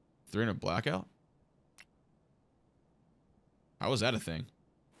 300 blackout? How was that a thing?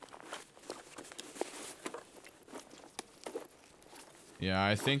 Yeah,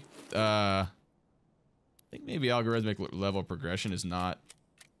 I think maybe algorithmic level progression is not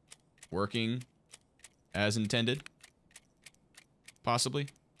working as intended. Possibly.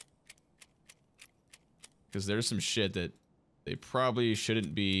 Because there's some shit that they probably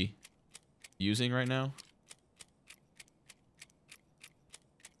shouldn't be using right now.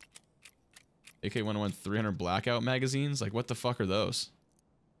 AK-101 300 blackout magazines? Like, what the fuck are those?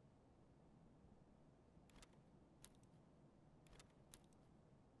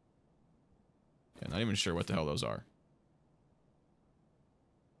 Yeah, not even sure what the hell those are.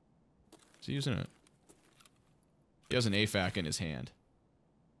 Is he using it? He has an AFAC in his hand.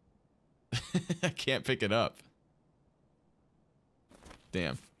 I can't pick it up.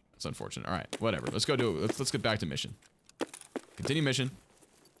 Damn. That's unfortunate. Alright, whatever. Let's go do it. Let's get back to mission. Continue mission.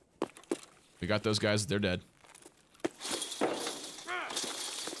 We got those guys. They're dead.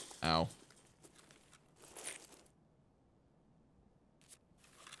 Ow.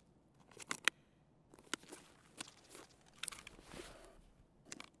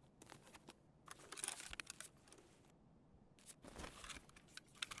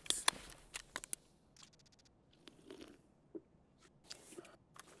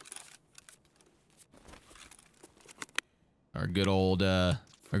 Our good old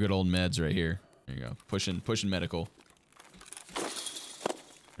meds right here. There you go. Pushing medical.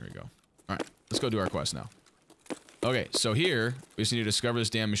 There we go. Alright, let's go do our quest now. Okay, so here, we just need to discover this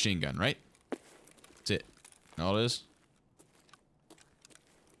damn machine gun, right? That's it. All it is.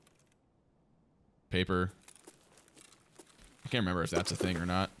 Paper. I can't remember if that's a thing or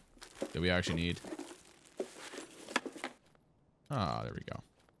not that we actually need. Ah, there we go.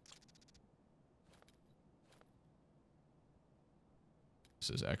 This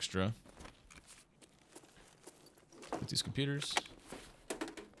is extra. With these computers.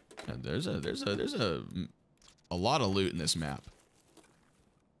 And there's a lot of loot in this map.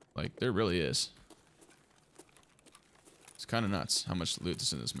 Like, there really is. It's kind of nuts how much loot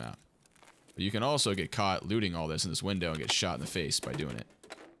is in this map. But you can also get caught looting all this in this window and get shot in the face by doing it.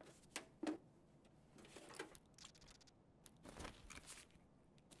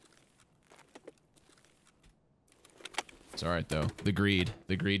 It's alright though. The greed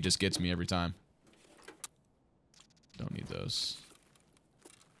just gets me every time. Don't need those.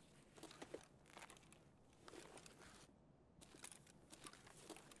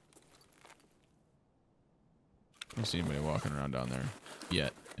 I don't see anybody walking around down there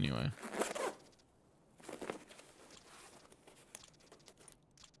yet, anyway.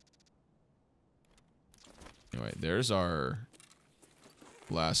 Anyway, there's our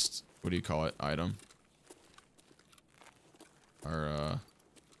last, what do you call it, item. Our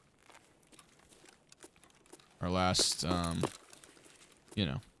last, you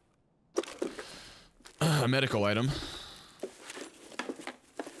know, medical item.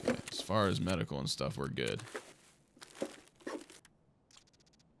 Okay, as far as medical and stuff, we're good.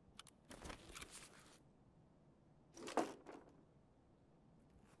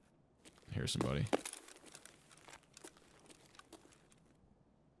 Here's somebody.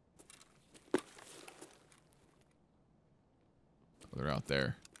 out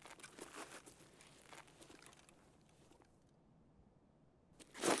there.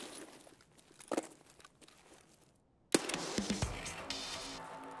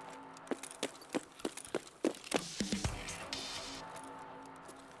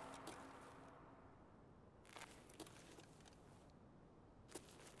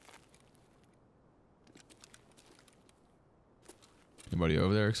 Anybody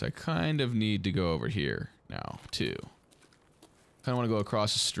over there? Because I kind of need to go over here now, too. Kind of want to go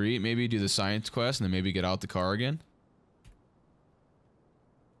across the street, maybe do the science quest, and then maybe get out the car again.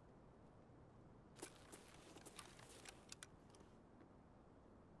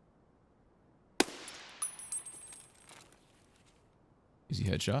 Easy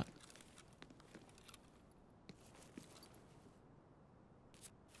headshot.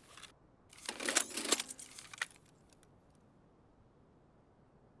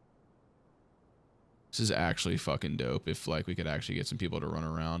 This is actually fucking dope if, like, we could actually get some people to run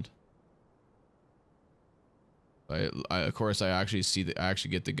around. Of course, I actually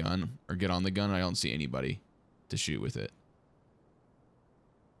get the gun, or get on the gun, and I don't see anybody to shoot with it.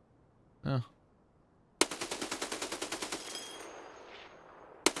 Oh.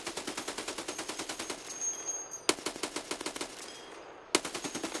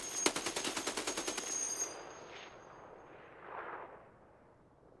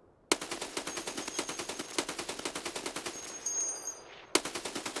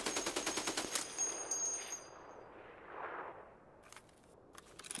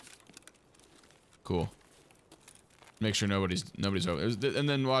 Cool. Make sure nobody's over. And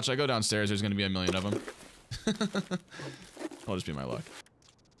then watch, I go downstairs, there's gonna be a million of them. That'll just be my luck.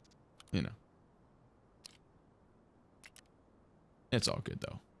 You know. It's all good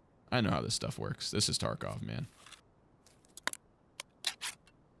though. I know how this stuff works. This is Tarkov, man.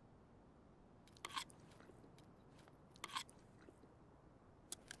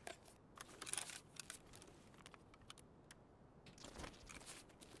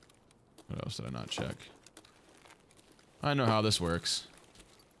 What else did I not check? I know how this works.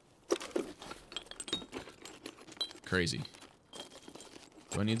 Crazy.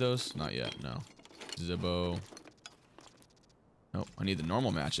 Do I need those? Not yet, no. Zibbo. Nope, I need the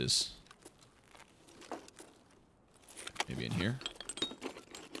normal matches. Maybe in here?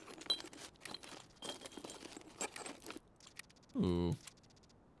 Ooh.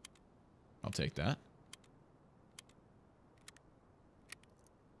 I'll take that.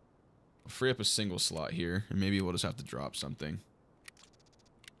 Free up a single slot here, and maybe we'll just have to drop something.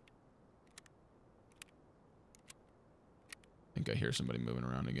 I think I hear somebody moving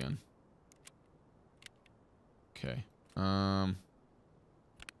around again. Okay. What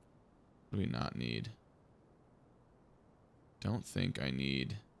do we not need? Don't think I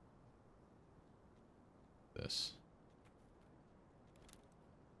need this.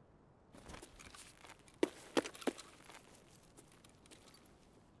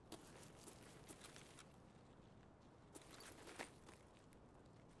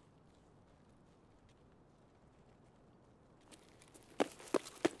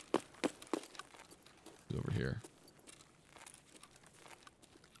 Over here.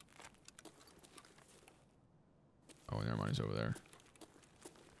 Oh, never mind, he's over there.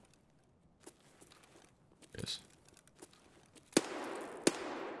 Yes.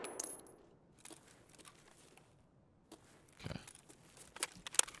 Okay.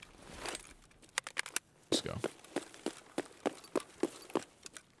 Let's go.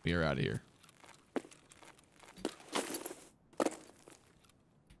 We are out of here.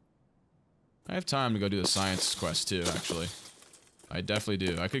 I have time to go do the science quest too, actually. I definitely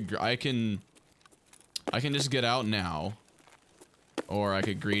do. I can just get out now, or I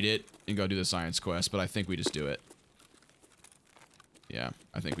could greet it and go do the science quest, but I think we just do it. Yeah,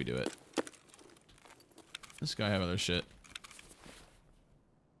 I think we do it. This guy have other shit.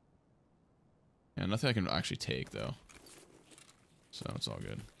 Yeah, nothing I can actually take though. So it's all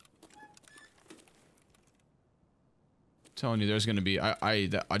good. Telling you, there's gonna be I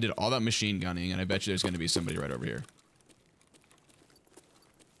did all that machine gunning, and I bet you there's gonna be somebody right over here.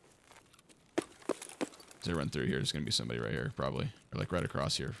 As I run through here, there's gonna be somebody right here, probably, or like right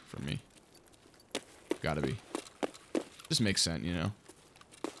across here from me. Gotta be. Just makes sense, you know.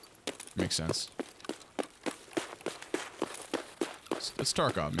 Makes sense. It's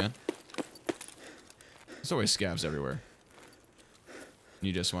Tarkov, man. There's always scavs everywhere.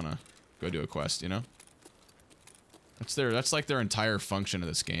 You just wanna go do a quest, you know. That's like their entire function of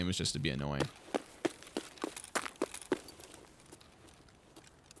this game, is just to be annoying.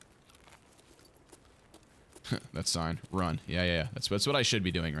 That sign. Run. Yeah. That's what I should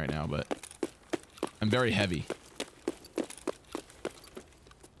be doing right now, but I'm very heavy.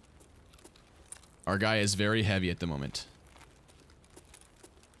 Our guy is very heavy at the moment.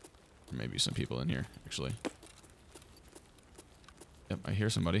 Maybe some people in here, actually. Yep, I hear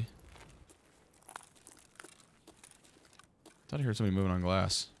somebody. Thought I heard somebody moving on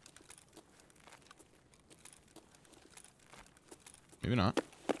glass. Maybe not.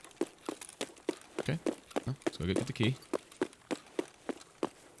 Okay. Well, let's go get the key.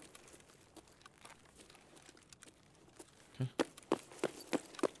 Okay.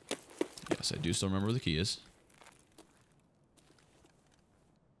 Yes, I do still remember where the key is.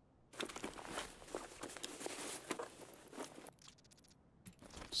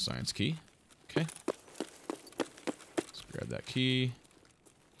 Science key. Okay. Let's grab that key.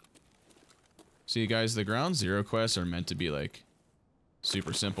 See, guys, the ground zero quests are meant to be like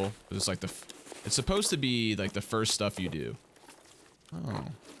super simple. It's like it's supposed to be like the first stuff you do. Oh.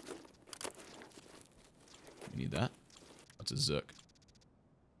 We need that. What's a Zook?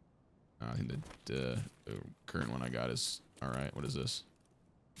 I think the current one I got is alright. What is this?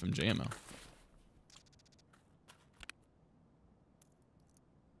 From JML.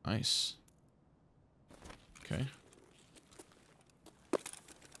 Nice. Okay.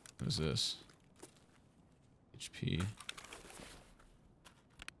 What is this? HP.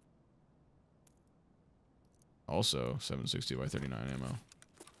 Also, 760 by 39 ammo.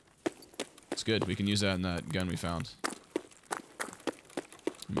 It's good. We can use that in that gun we found.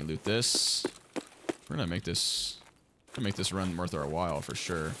 Let me loot this. We're gonna make this run worth our while for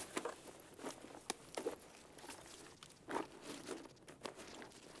sure.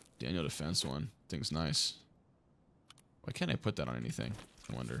 Daniel defense one. Thing's nice. Why can't I put that on anything?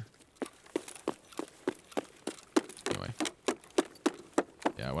 I wonder. Anyway.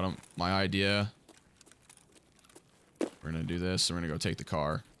 Yeah, my idea. We're gonna do this, so we're gonna go take the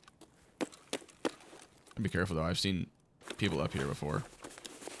car. Be careful though, I've seen people up here before.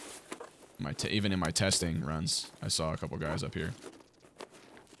 Even in my testing runs, I saw a couple guys up here.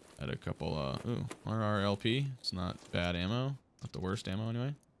 Had a couple, ooh, RRLP. It's not bad ammo. Not the worst ammo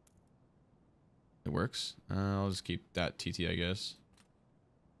anyway. It works. I'll just keep that TT, I guess.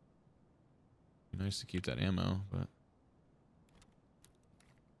 Be nice to keep that ammo, but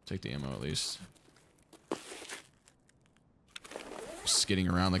take the ammo at least. Skidding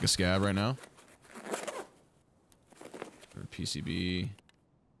around like a scab right now. Or PCB.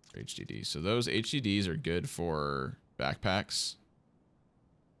 Or HDD. So those HDDs are good for backpacks.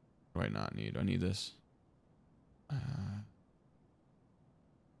 What do I not need? Do I need this?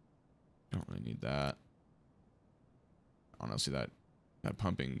 Don't really need that. Honestly, that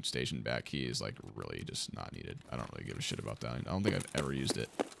pumping station back key is like really just not needed. I don't really give a shit about that. I don't think I've ever used it.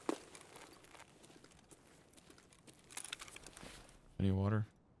 Any water?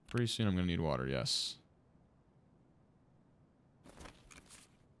 Pretty soon I'm gonna need water, yes.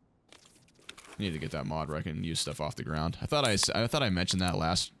 I need to get that mod where I can use stuff off the ground. I thought I mentioned that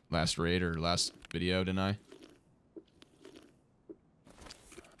last raid or last video, didn't I?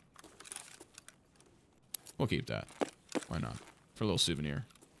 We'll keep that. Why not? For a little souvenir.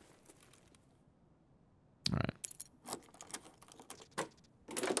 Alright.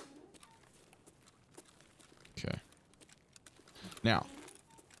 Okay. Now,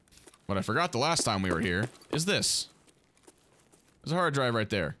 what I forgot the last time we were here is this. There's a hard drive right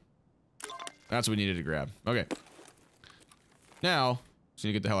there. That's what we needed to grab. Okay. Now, just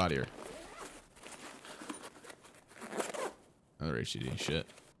need to get the hell out of here. Another HDD. Shit.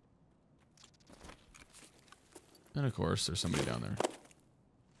 And of course, there's somebody down there.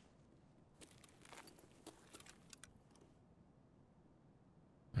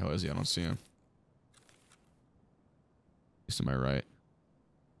 The hell is he? I don't see him. He's to my right.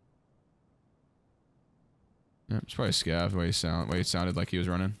 Yeah, it's probably Scav. The way he sounded like he was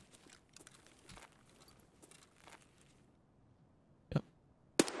running. Yep.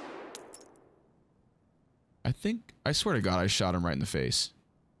 I swear to God, I shot him right in the face.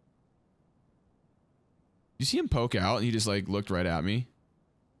 You see him poke out and he just like looked right at me?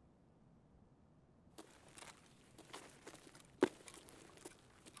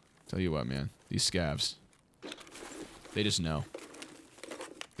 Tell you what, man. These scavs. They just know.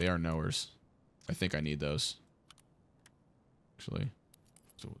 They are knowers. I think I need those. Actually,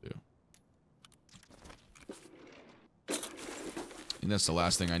 that's what we'll do. I think that's the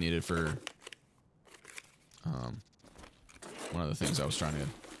last thing I needed for one of the things I was trying to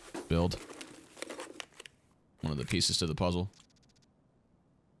build. One of the pieces to the puzzle.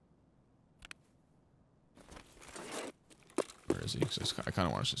 Where is he? I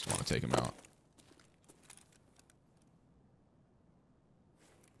kind of just want to take him out.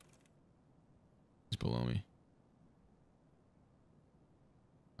 He's below me.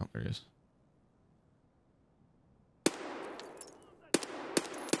 Oh, there he is.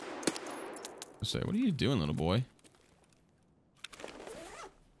 I say, what are you doing, little boy?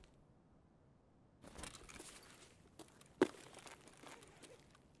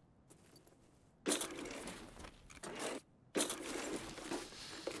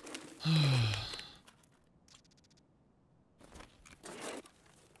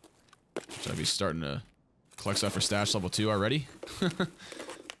 Should I be starting to collect stuff for stash level 2 already? If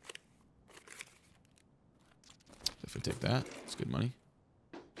I take that, it's good money.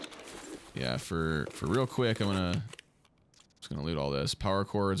 Yeah, for real quick, just gonna loot all this. Power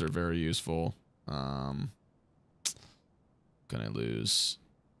cords are very useful. Gonna lose.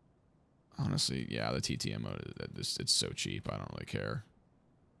 Honestly, yeah, the TTM mode. It's so cheap. I don't really care.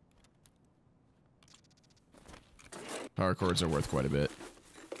 Power cords are worth quite a bit.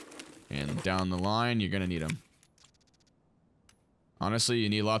 And down the line, you're gonna need them. Honestly, you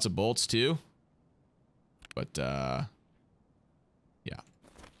need lots of bolts too. But, yeah.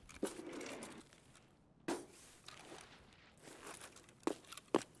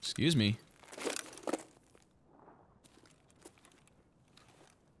 Excuse me.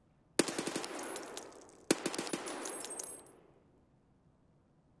 I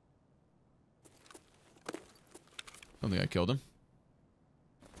don't think I killed him.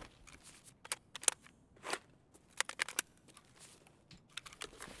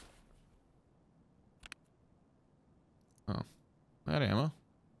 Oh. Am I out of ammo?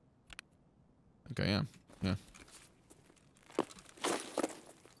 I think I am. Yeah.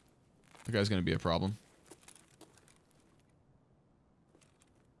 That guy's gonna be a problem.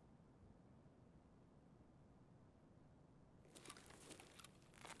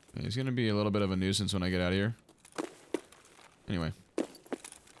 Yeah, he's gonna be a little bit of a nuisance when I get out of here. Anyway.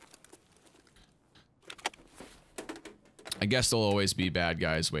 I guess there'll always be bad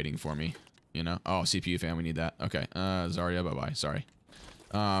guys waiting for me, you know? Oh, CPU fan, we need that. Okay, Zarya, bye-bye, sorry.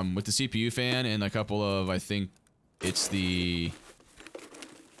 With the CPU fan and a couple of, I think it's the...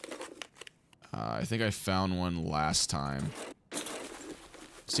 I think I found one last time.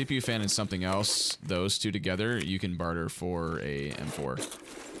 CPU fan and something else, those two together, you can barter for a M4.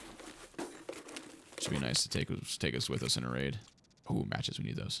 Should be nice to take us with us in a raid. Oh, matches, we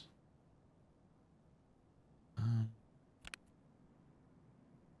need those.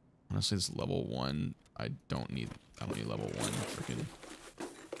 Honestly, this level 1, I don't need level 1 freaking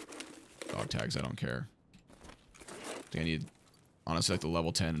dog tags, I don't care. I think I need, honestly, like the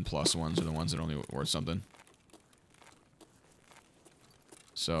level 10 plus ones are the ones that are only worth something.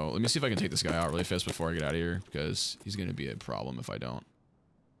 So, let me see if I can take this guy out really fast before I get out of here, because he's going to be a problem if I don't.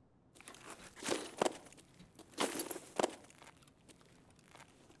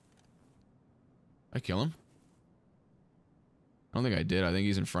 I kill him? I don't think I did. I think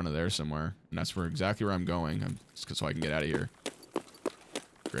he's in front of there somewhere. And that's exactly where I'm going. So I can get out of here.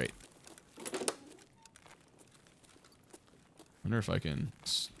 Great. Wonder if I can...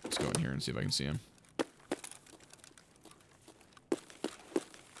 Let's go in here and see if I can see him.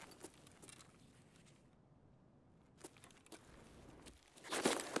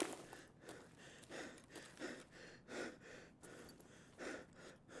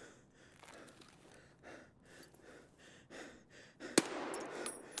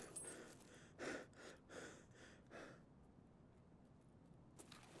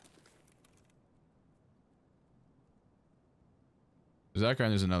 There's that guy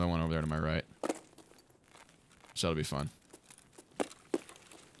and there's another one over there to my right. So that'll be fun.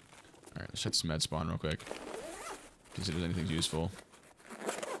 Alright, let's hit some med spawn real quick. See if there's anything useful.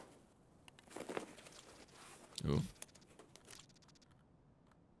 Ooh.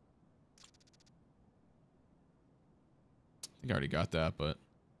 I think I already got that, but...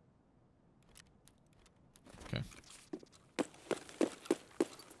 Okay.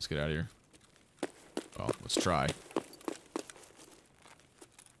 Let's get out of here. Well, let's try.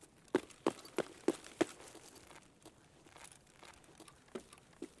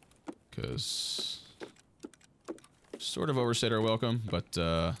 Because sort of overstayed our welcome, but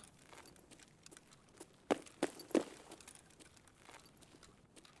yeah,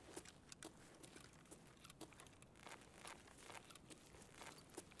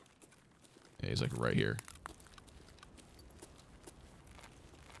 he's like right here.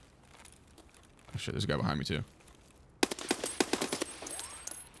 Oh shit, there's a guy behind me too.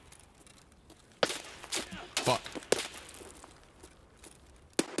 Fuck.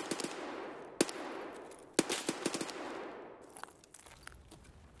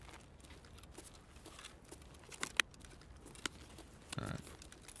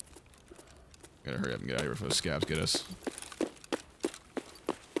 Gotta hurry up and get out of here before the scavs get us.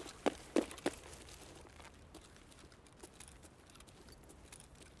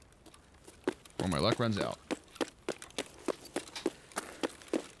 my luck runs out.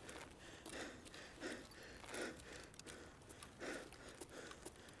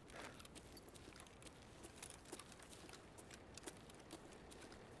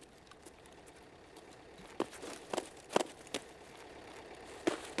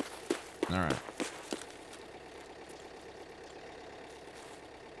 All right.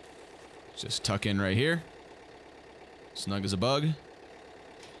 Just tuck in right here. Snug as a bug.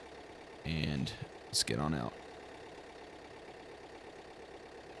 And let's get on out.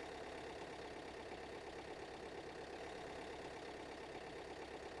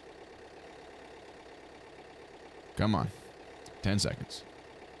 Come on. 10 seconds.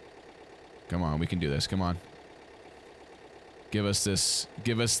 Come on, we can do this. Come on. Give us this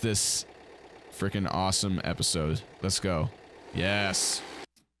freaking awesome episode. Let's go. Yes.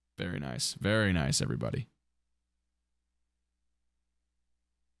 Very nice. Very nice, everybody.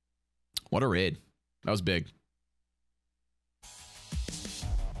 What a raid. That was big.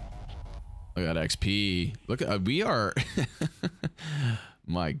 Look at that XP. Look at we are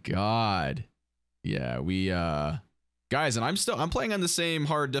my god. Yeah, we guys, and I'm playing on the same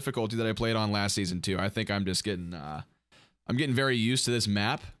hard difficulty that I played on last season too. I think I'm just getting I'm getting very used to this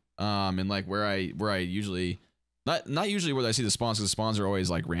map. And like where I usually not usually where I see the spawns, because the spawns are always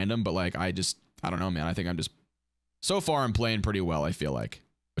like random, but like I don't know, man. I think I'm just so far I'm playing pretty well, I feel like,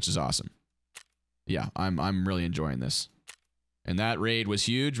 which is awesome. Yeah, I'm really enjoying this. And that raid was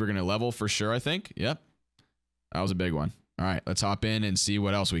huge. We're gonna level for sure, I think. Yep. That was a big one. All right, let's hop in and see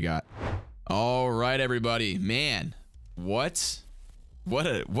what else we got. All right, everybody. Man, what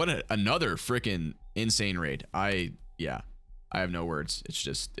another freaking insane raid. I have no words. It's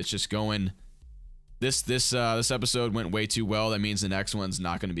just going. This episode went way too well. That means the next one's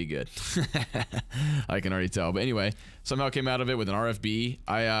not going to be good. I can already tell. But anyway, somehow came out of it with an RFB.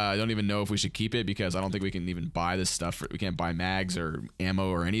 I don't even know if we should keep it, because I don't think we can even buy this stuff. We can't buy mags or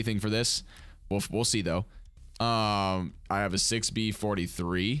ammo or anything for this. We'll see though. I have a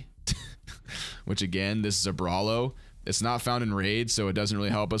 6B43, which again, this is a Brawlo. It's not found in raids, so it doesn't really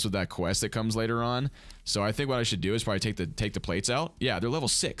help us with that quest that comes later on. So I think what I should do is probably take the plates out. Yeah, they're level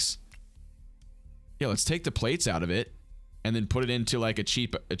 6. Yeah, let's take the plates out of it and then put it into like a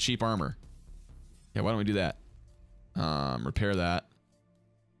cheap armor. Yeah, why don't we do that? Repair that.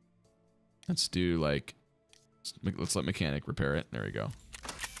 Let's do like, let's let mechanic repair it. There we go.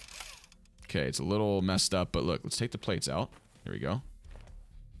 Okay, it's a little messed up, but look, let's take the plates out. There we go.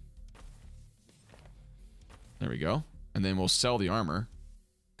 There we go. And then we'll sell the armor,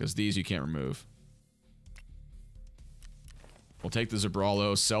 because these you can't remove. We'll take the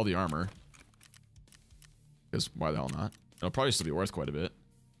Zabralo, sell the armor, because why the hell not? It'll probably still be worth quite a bit.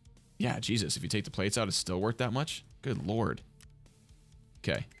 Yeah, Jesus, if you take the plates out, it's still worth that much? Good lord.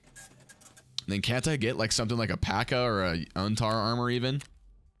 Okay. Then can't I get like something like a P.A.K.A. or a Untar armor even?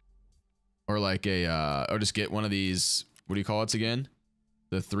 Or like a, or just get one of these, what do you call it again?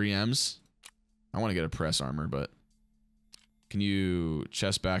 The 3Ms? I want to get a press armor, but can you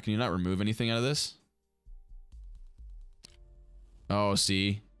chest back? Can you not remove anything out of this? Oh,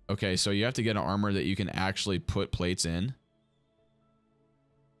 see? Okay, so you have to get an armor that you can actually put plates in.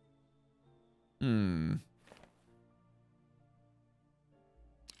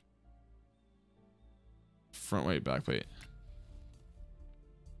 Front weight, back plate.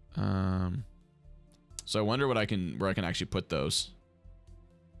 So I wonder where I can actually put those.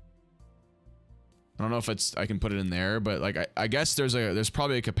 I don't know if I can put it in there, but like I guess there's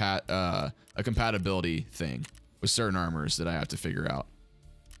probably a compatibility thing with certain armors that I have to figure out.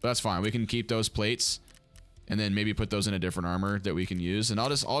 But that's fine. We can keep those plates and then maybe put those in a different armor that we can use, and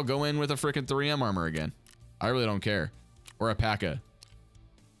I'll go in with a freaking 3M armor again. I really don't care. Or a P.A.K.A.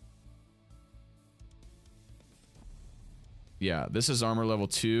 Yeah, this is armor level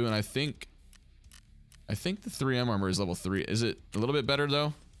 2, and I think the 3M armor is level 3. Is it a little bit better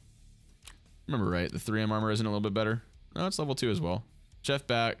though? Remember right, the 3M armor isn't a little bit better? No, it's level 2 as well. Chest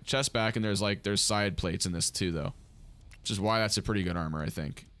back, and there's side plates in this too though. Which is why that's a pretty good armor, I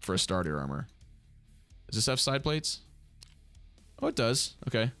think, for a starter armor. Does this have side plates? Oh, it does.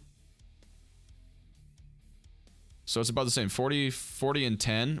 Okay. So it's about the same. 40 and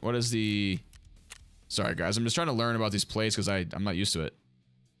 10. What is the... Sorry, guys. I'm just trying to learn about these plates because I'm not used to it.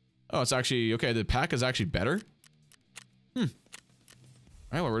 Oh, it's actually... Okay, the pack is actually better? Alright,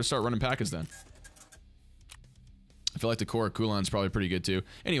 well, we're going to start running packets then. I feel like the core coolon's probably pretty good too.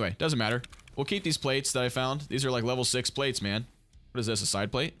 Anyway, doesn't matter. We'll keep these plates that I found. These are like level 6 plates, man. What is this, a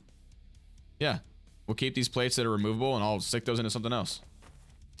side plate? Yeah. We'll keep these plates that are removable, and I'll stick those into something else.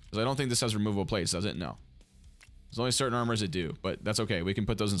 Because I don't think this has removable plates, does it? No. There's only certain armors that do, but that's okay. We can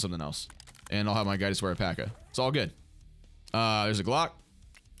put those in something else. and I'll have my guy just wear a P-A-K-A. It's all good. There's a Glock.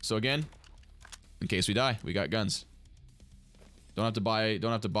 So again, in case we die, we got guns. Don't have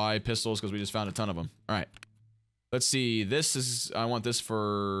to buy pistols because we just found a ton of them. All right. Let's see. This is, I want this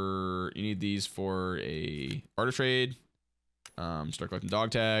for, you need these for a barter trade. Start collecting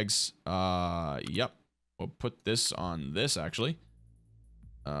dog tags. Yep. We'll put this on this actually.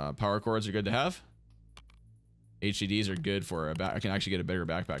 Power cords are good to have. HDDs are good for a back. I can actually get a bigger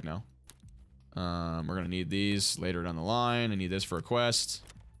backpack now. We're gonna need these later down the line. I need this for a quest.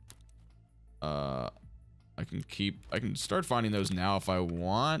 I can start finding those now if I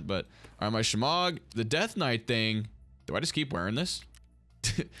want, but all right, my Shemagh, the Death Knight thing. Do I just keep wearing this?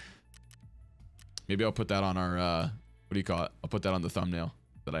 Maybe I'll put that on our, what do you call it? I'll put that on the thumbnail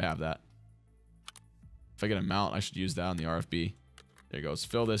that I have that. If I get a mount, I should use that on the RFB. There you go. Let's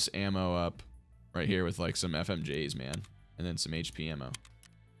fill this ammo up right here with like some FMJs, man. And then some HP ammo.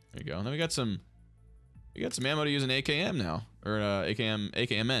 There you go. And then we got some ammo to use an AKM now. Or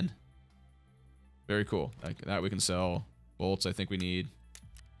AKMN. Very cool. Like that we can sell. Bolts I think we need.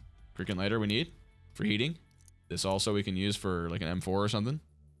 Cricket lighter we need for heating. This also we can use for like an M4 or something.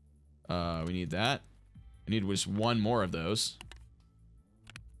 We need that. We need just one more of those.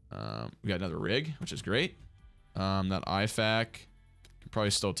 We got another rig, which is great. That IFAK. Could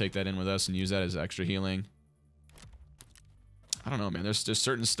probably still take that in with us and use that as extra healing. I don't know, man. There's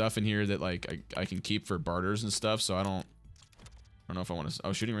certain stuff in here that like I can keep for barters and stuff, so I don't know if I want to.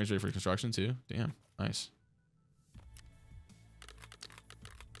 Oh, shooting range ready for construction too. Damn, nice.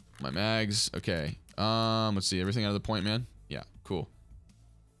 My mags. Okay. Let's see. Everything out of the point, man. Yeah, cool.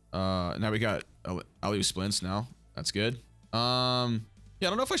 Now we got Alu splints now. That's good. Yeah, I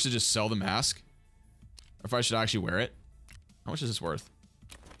don't know if I should just sell the mask or if I should actually wear it. How much is this worth?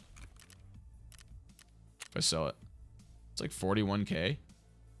 If I sell it, it's like 41K.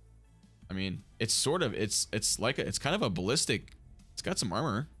 I mean, it's sort of, it's like it's kind of a ballistic. It's got some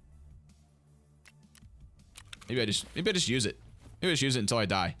armor. Maybe I just use it. Maybe I just use it until I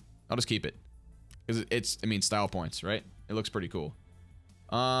die. I'll just keep it because I mean, style points, right? It looks pretty cool.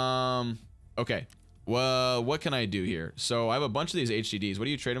 Okay. Well, what can I do here? So I have a bunch of these HDDs. What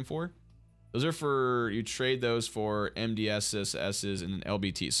do you trade them for? Those are for, you trade those for MDSSs and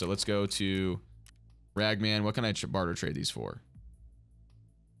LBT. So let's go to Ragman. What can I barter trade these for?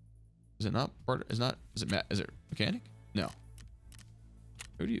 Is it not barter? Is it mechanic? No.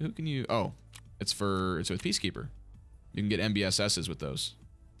 Who can you, oh, it's with Peacekeeper. You can get MBSSs with those.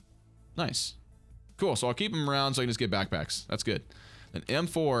 Nice. Cool. So I'll keep them around so I can just get backpacks. That's good. Then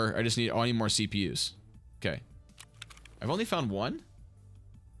M4, I need more CPUs. Okay. I've only found one?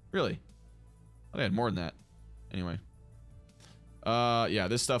 Really? I thought I had more than that. Anyway. Yeah,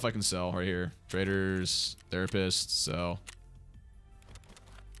 this stuff I can sell right here. Traders, therapists, sell.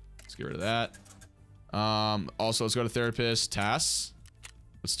 Let's get rid of that. Also, let's go to therapist, tasks.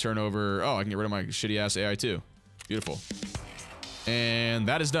 Let's turn over, oh, I can get rid of my shitty ass AI too. Beautiful. And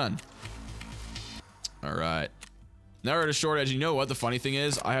that is done. All right. Now we're at a short edge. You know what the funny thing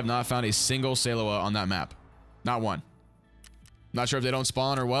is? I have not found a single Saloa on that map. Not one. Not sure if they don't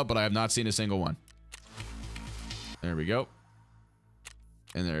spawn or what, but I have not seen a single one. There we go.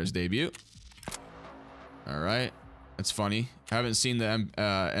 And there's debut. All right. That's funny. I haven't seen the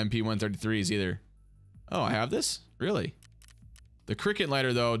MP133s either. Oh, I have this? Really? The cricket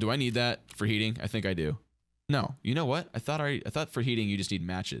lighter though, do I need that for heating? I think I do. No. You know what? I thought for heating you just need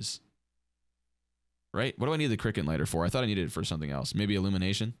matches. Right? What do I need the cricket lighter for? I thought I needed it for something else. Maybe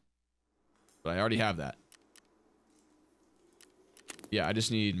illumination? But I already have that. Yeah, I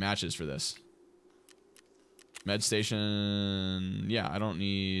just need matches for this. Med station. Yeah, I don't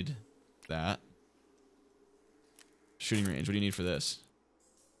need that. Shooting range. What do you need for this?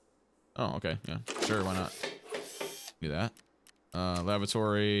 Oh, okay. Yeah, sure. Why not? Do that.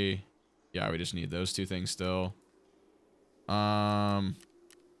 Lavatory. Yeah, we just need those two things still. Got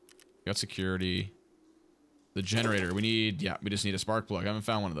security. The generator. We need, yeah, we just need a spark plug. I haven't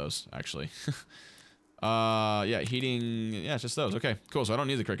found one of those, actually. Yeah, heating. Yeah, it's just those. Okay, cool. So I don't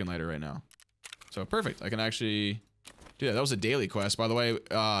need the cricket lighter right now. So perfect. I can actually do that. That was a daily quest, by the way.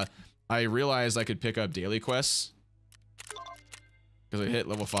 I realized I could pick up daily quests because I hit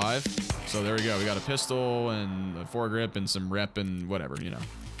level 5. So there we go. We got a pistol and a foregrip and some rep and whatever, you know.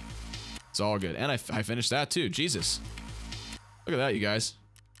 It's all good. And I finished that too. Jesus. Look at that, you guys.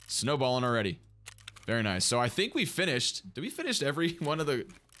 Snowballing already. Very nice. So I think we finished. Did we finish every one of the...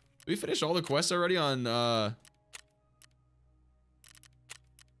 Did we finish all the quests already on...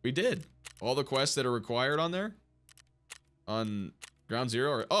 We did. All the quests that are required on there? On Ground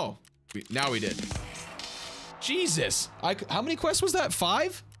Zero? Or, oh, now we did. Jesus. How many quests was that?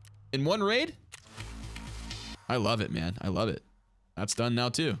 5? in one raid. I love it, man. I love it. That's done now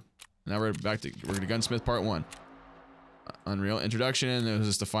too. Now we're back to Gunsmith Part 1. Unreal introduction. It was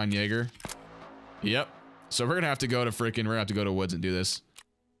just to find Jaeger. Yep. So we're gonna have to go to freaking. We're gonna have to go to woods and do this.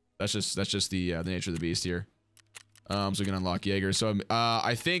 That's just the nature of the beast here. So we can unlock Jaeger. So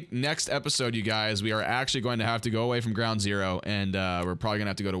I think next episode, you guys, we are actually going to have to go away from Ground Zero, and we're probably gonna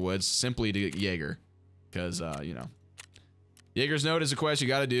have to go to woods simply to get Jaeger, because you know, Jaeger's Note is a quest you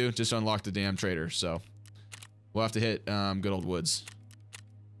got to do just to unlock the damn trader. So we'll have to hit good old woods.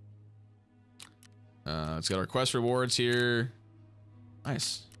 Let's get our quest rewards here.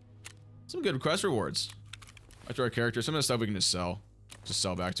 Nice. Some good quest rewards. Back to our character. Some of the stuff we can just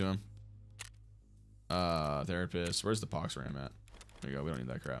sell back to him. Therapist. Where's the pox ram at? There you go. We don't need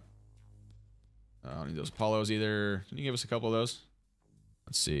that crap. I don't need those Apollos either. Can you give us a couple of those?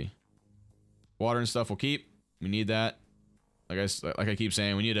 Let's see. Water and stuff we'll keep. We need that. Like I keep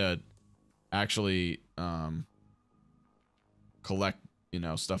saying, we need to actually collect, you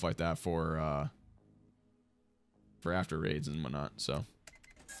know, stuff like that for after raids and whatnot. So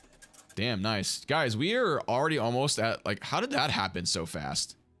damn nice. Guys, we are already almost at, like, how did that happen so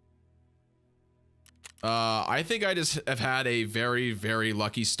fast? I think I just have had a very, very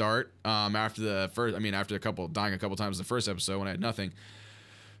lucky start after the first, I mean, after dying a couple times in the first episode when I had nothing.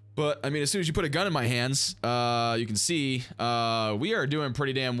 But I mean, as soon as you put a gun in my hands, you can see we are doing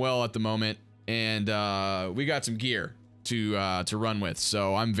pretty damn well at the moment, and we got some gear to run with.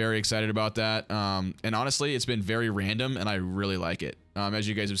 So I'm very excited about that. And honestly, it's been very random, and I really like it. As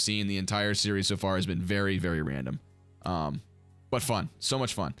you guys have seen, the entire series so far has been very, very random, but fun. So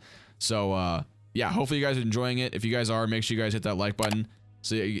much fun. So yeah, hopefully you guys are enjoying it. If you guys are, make sure you guys hit that like button,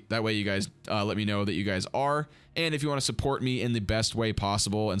 so that way you guys let me know that you guys are. And if you want to support me in the best way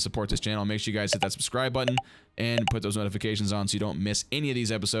possible and support this channel, make sure you guys hit that subscribe button and put those notifications on so you don't miss any of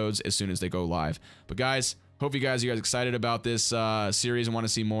these episodes as soon as they go live. But guys, hope you guys are excited about this series and want to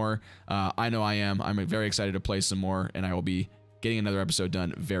see more. I know I am. I'm very excited to play some more, and I will be getting another episode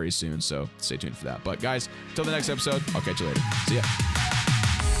done very soon, so stay tuned for that. But guys, until the next episode, I'll catch you later. See ya.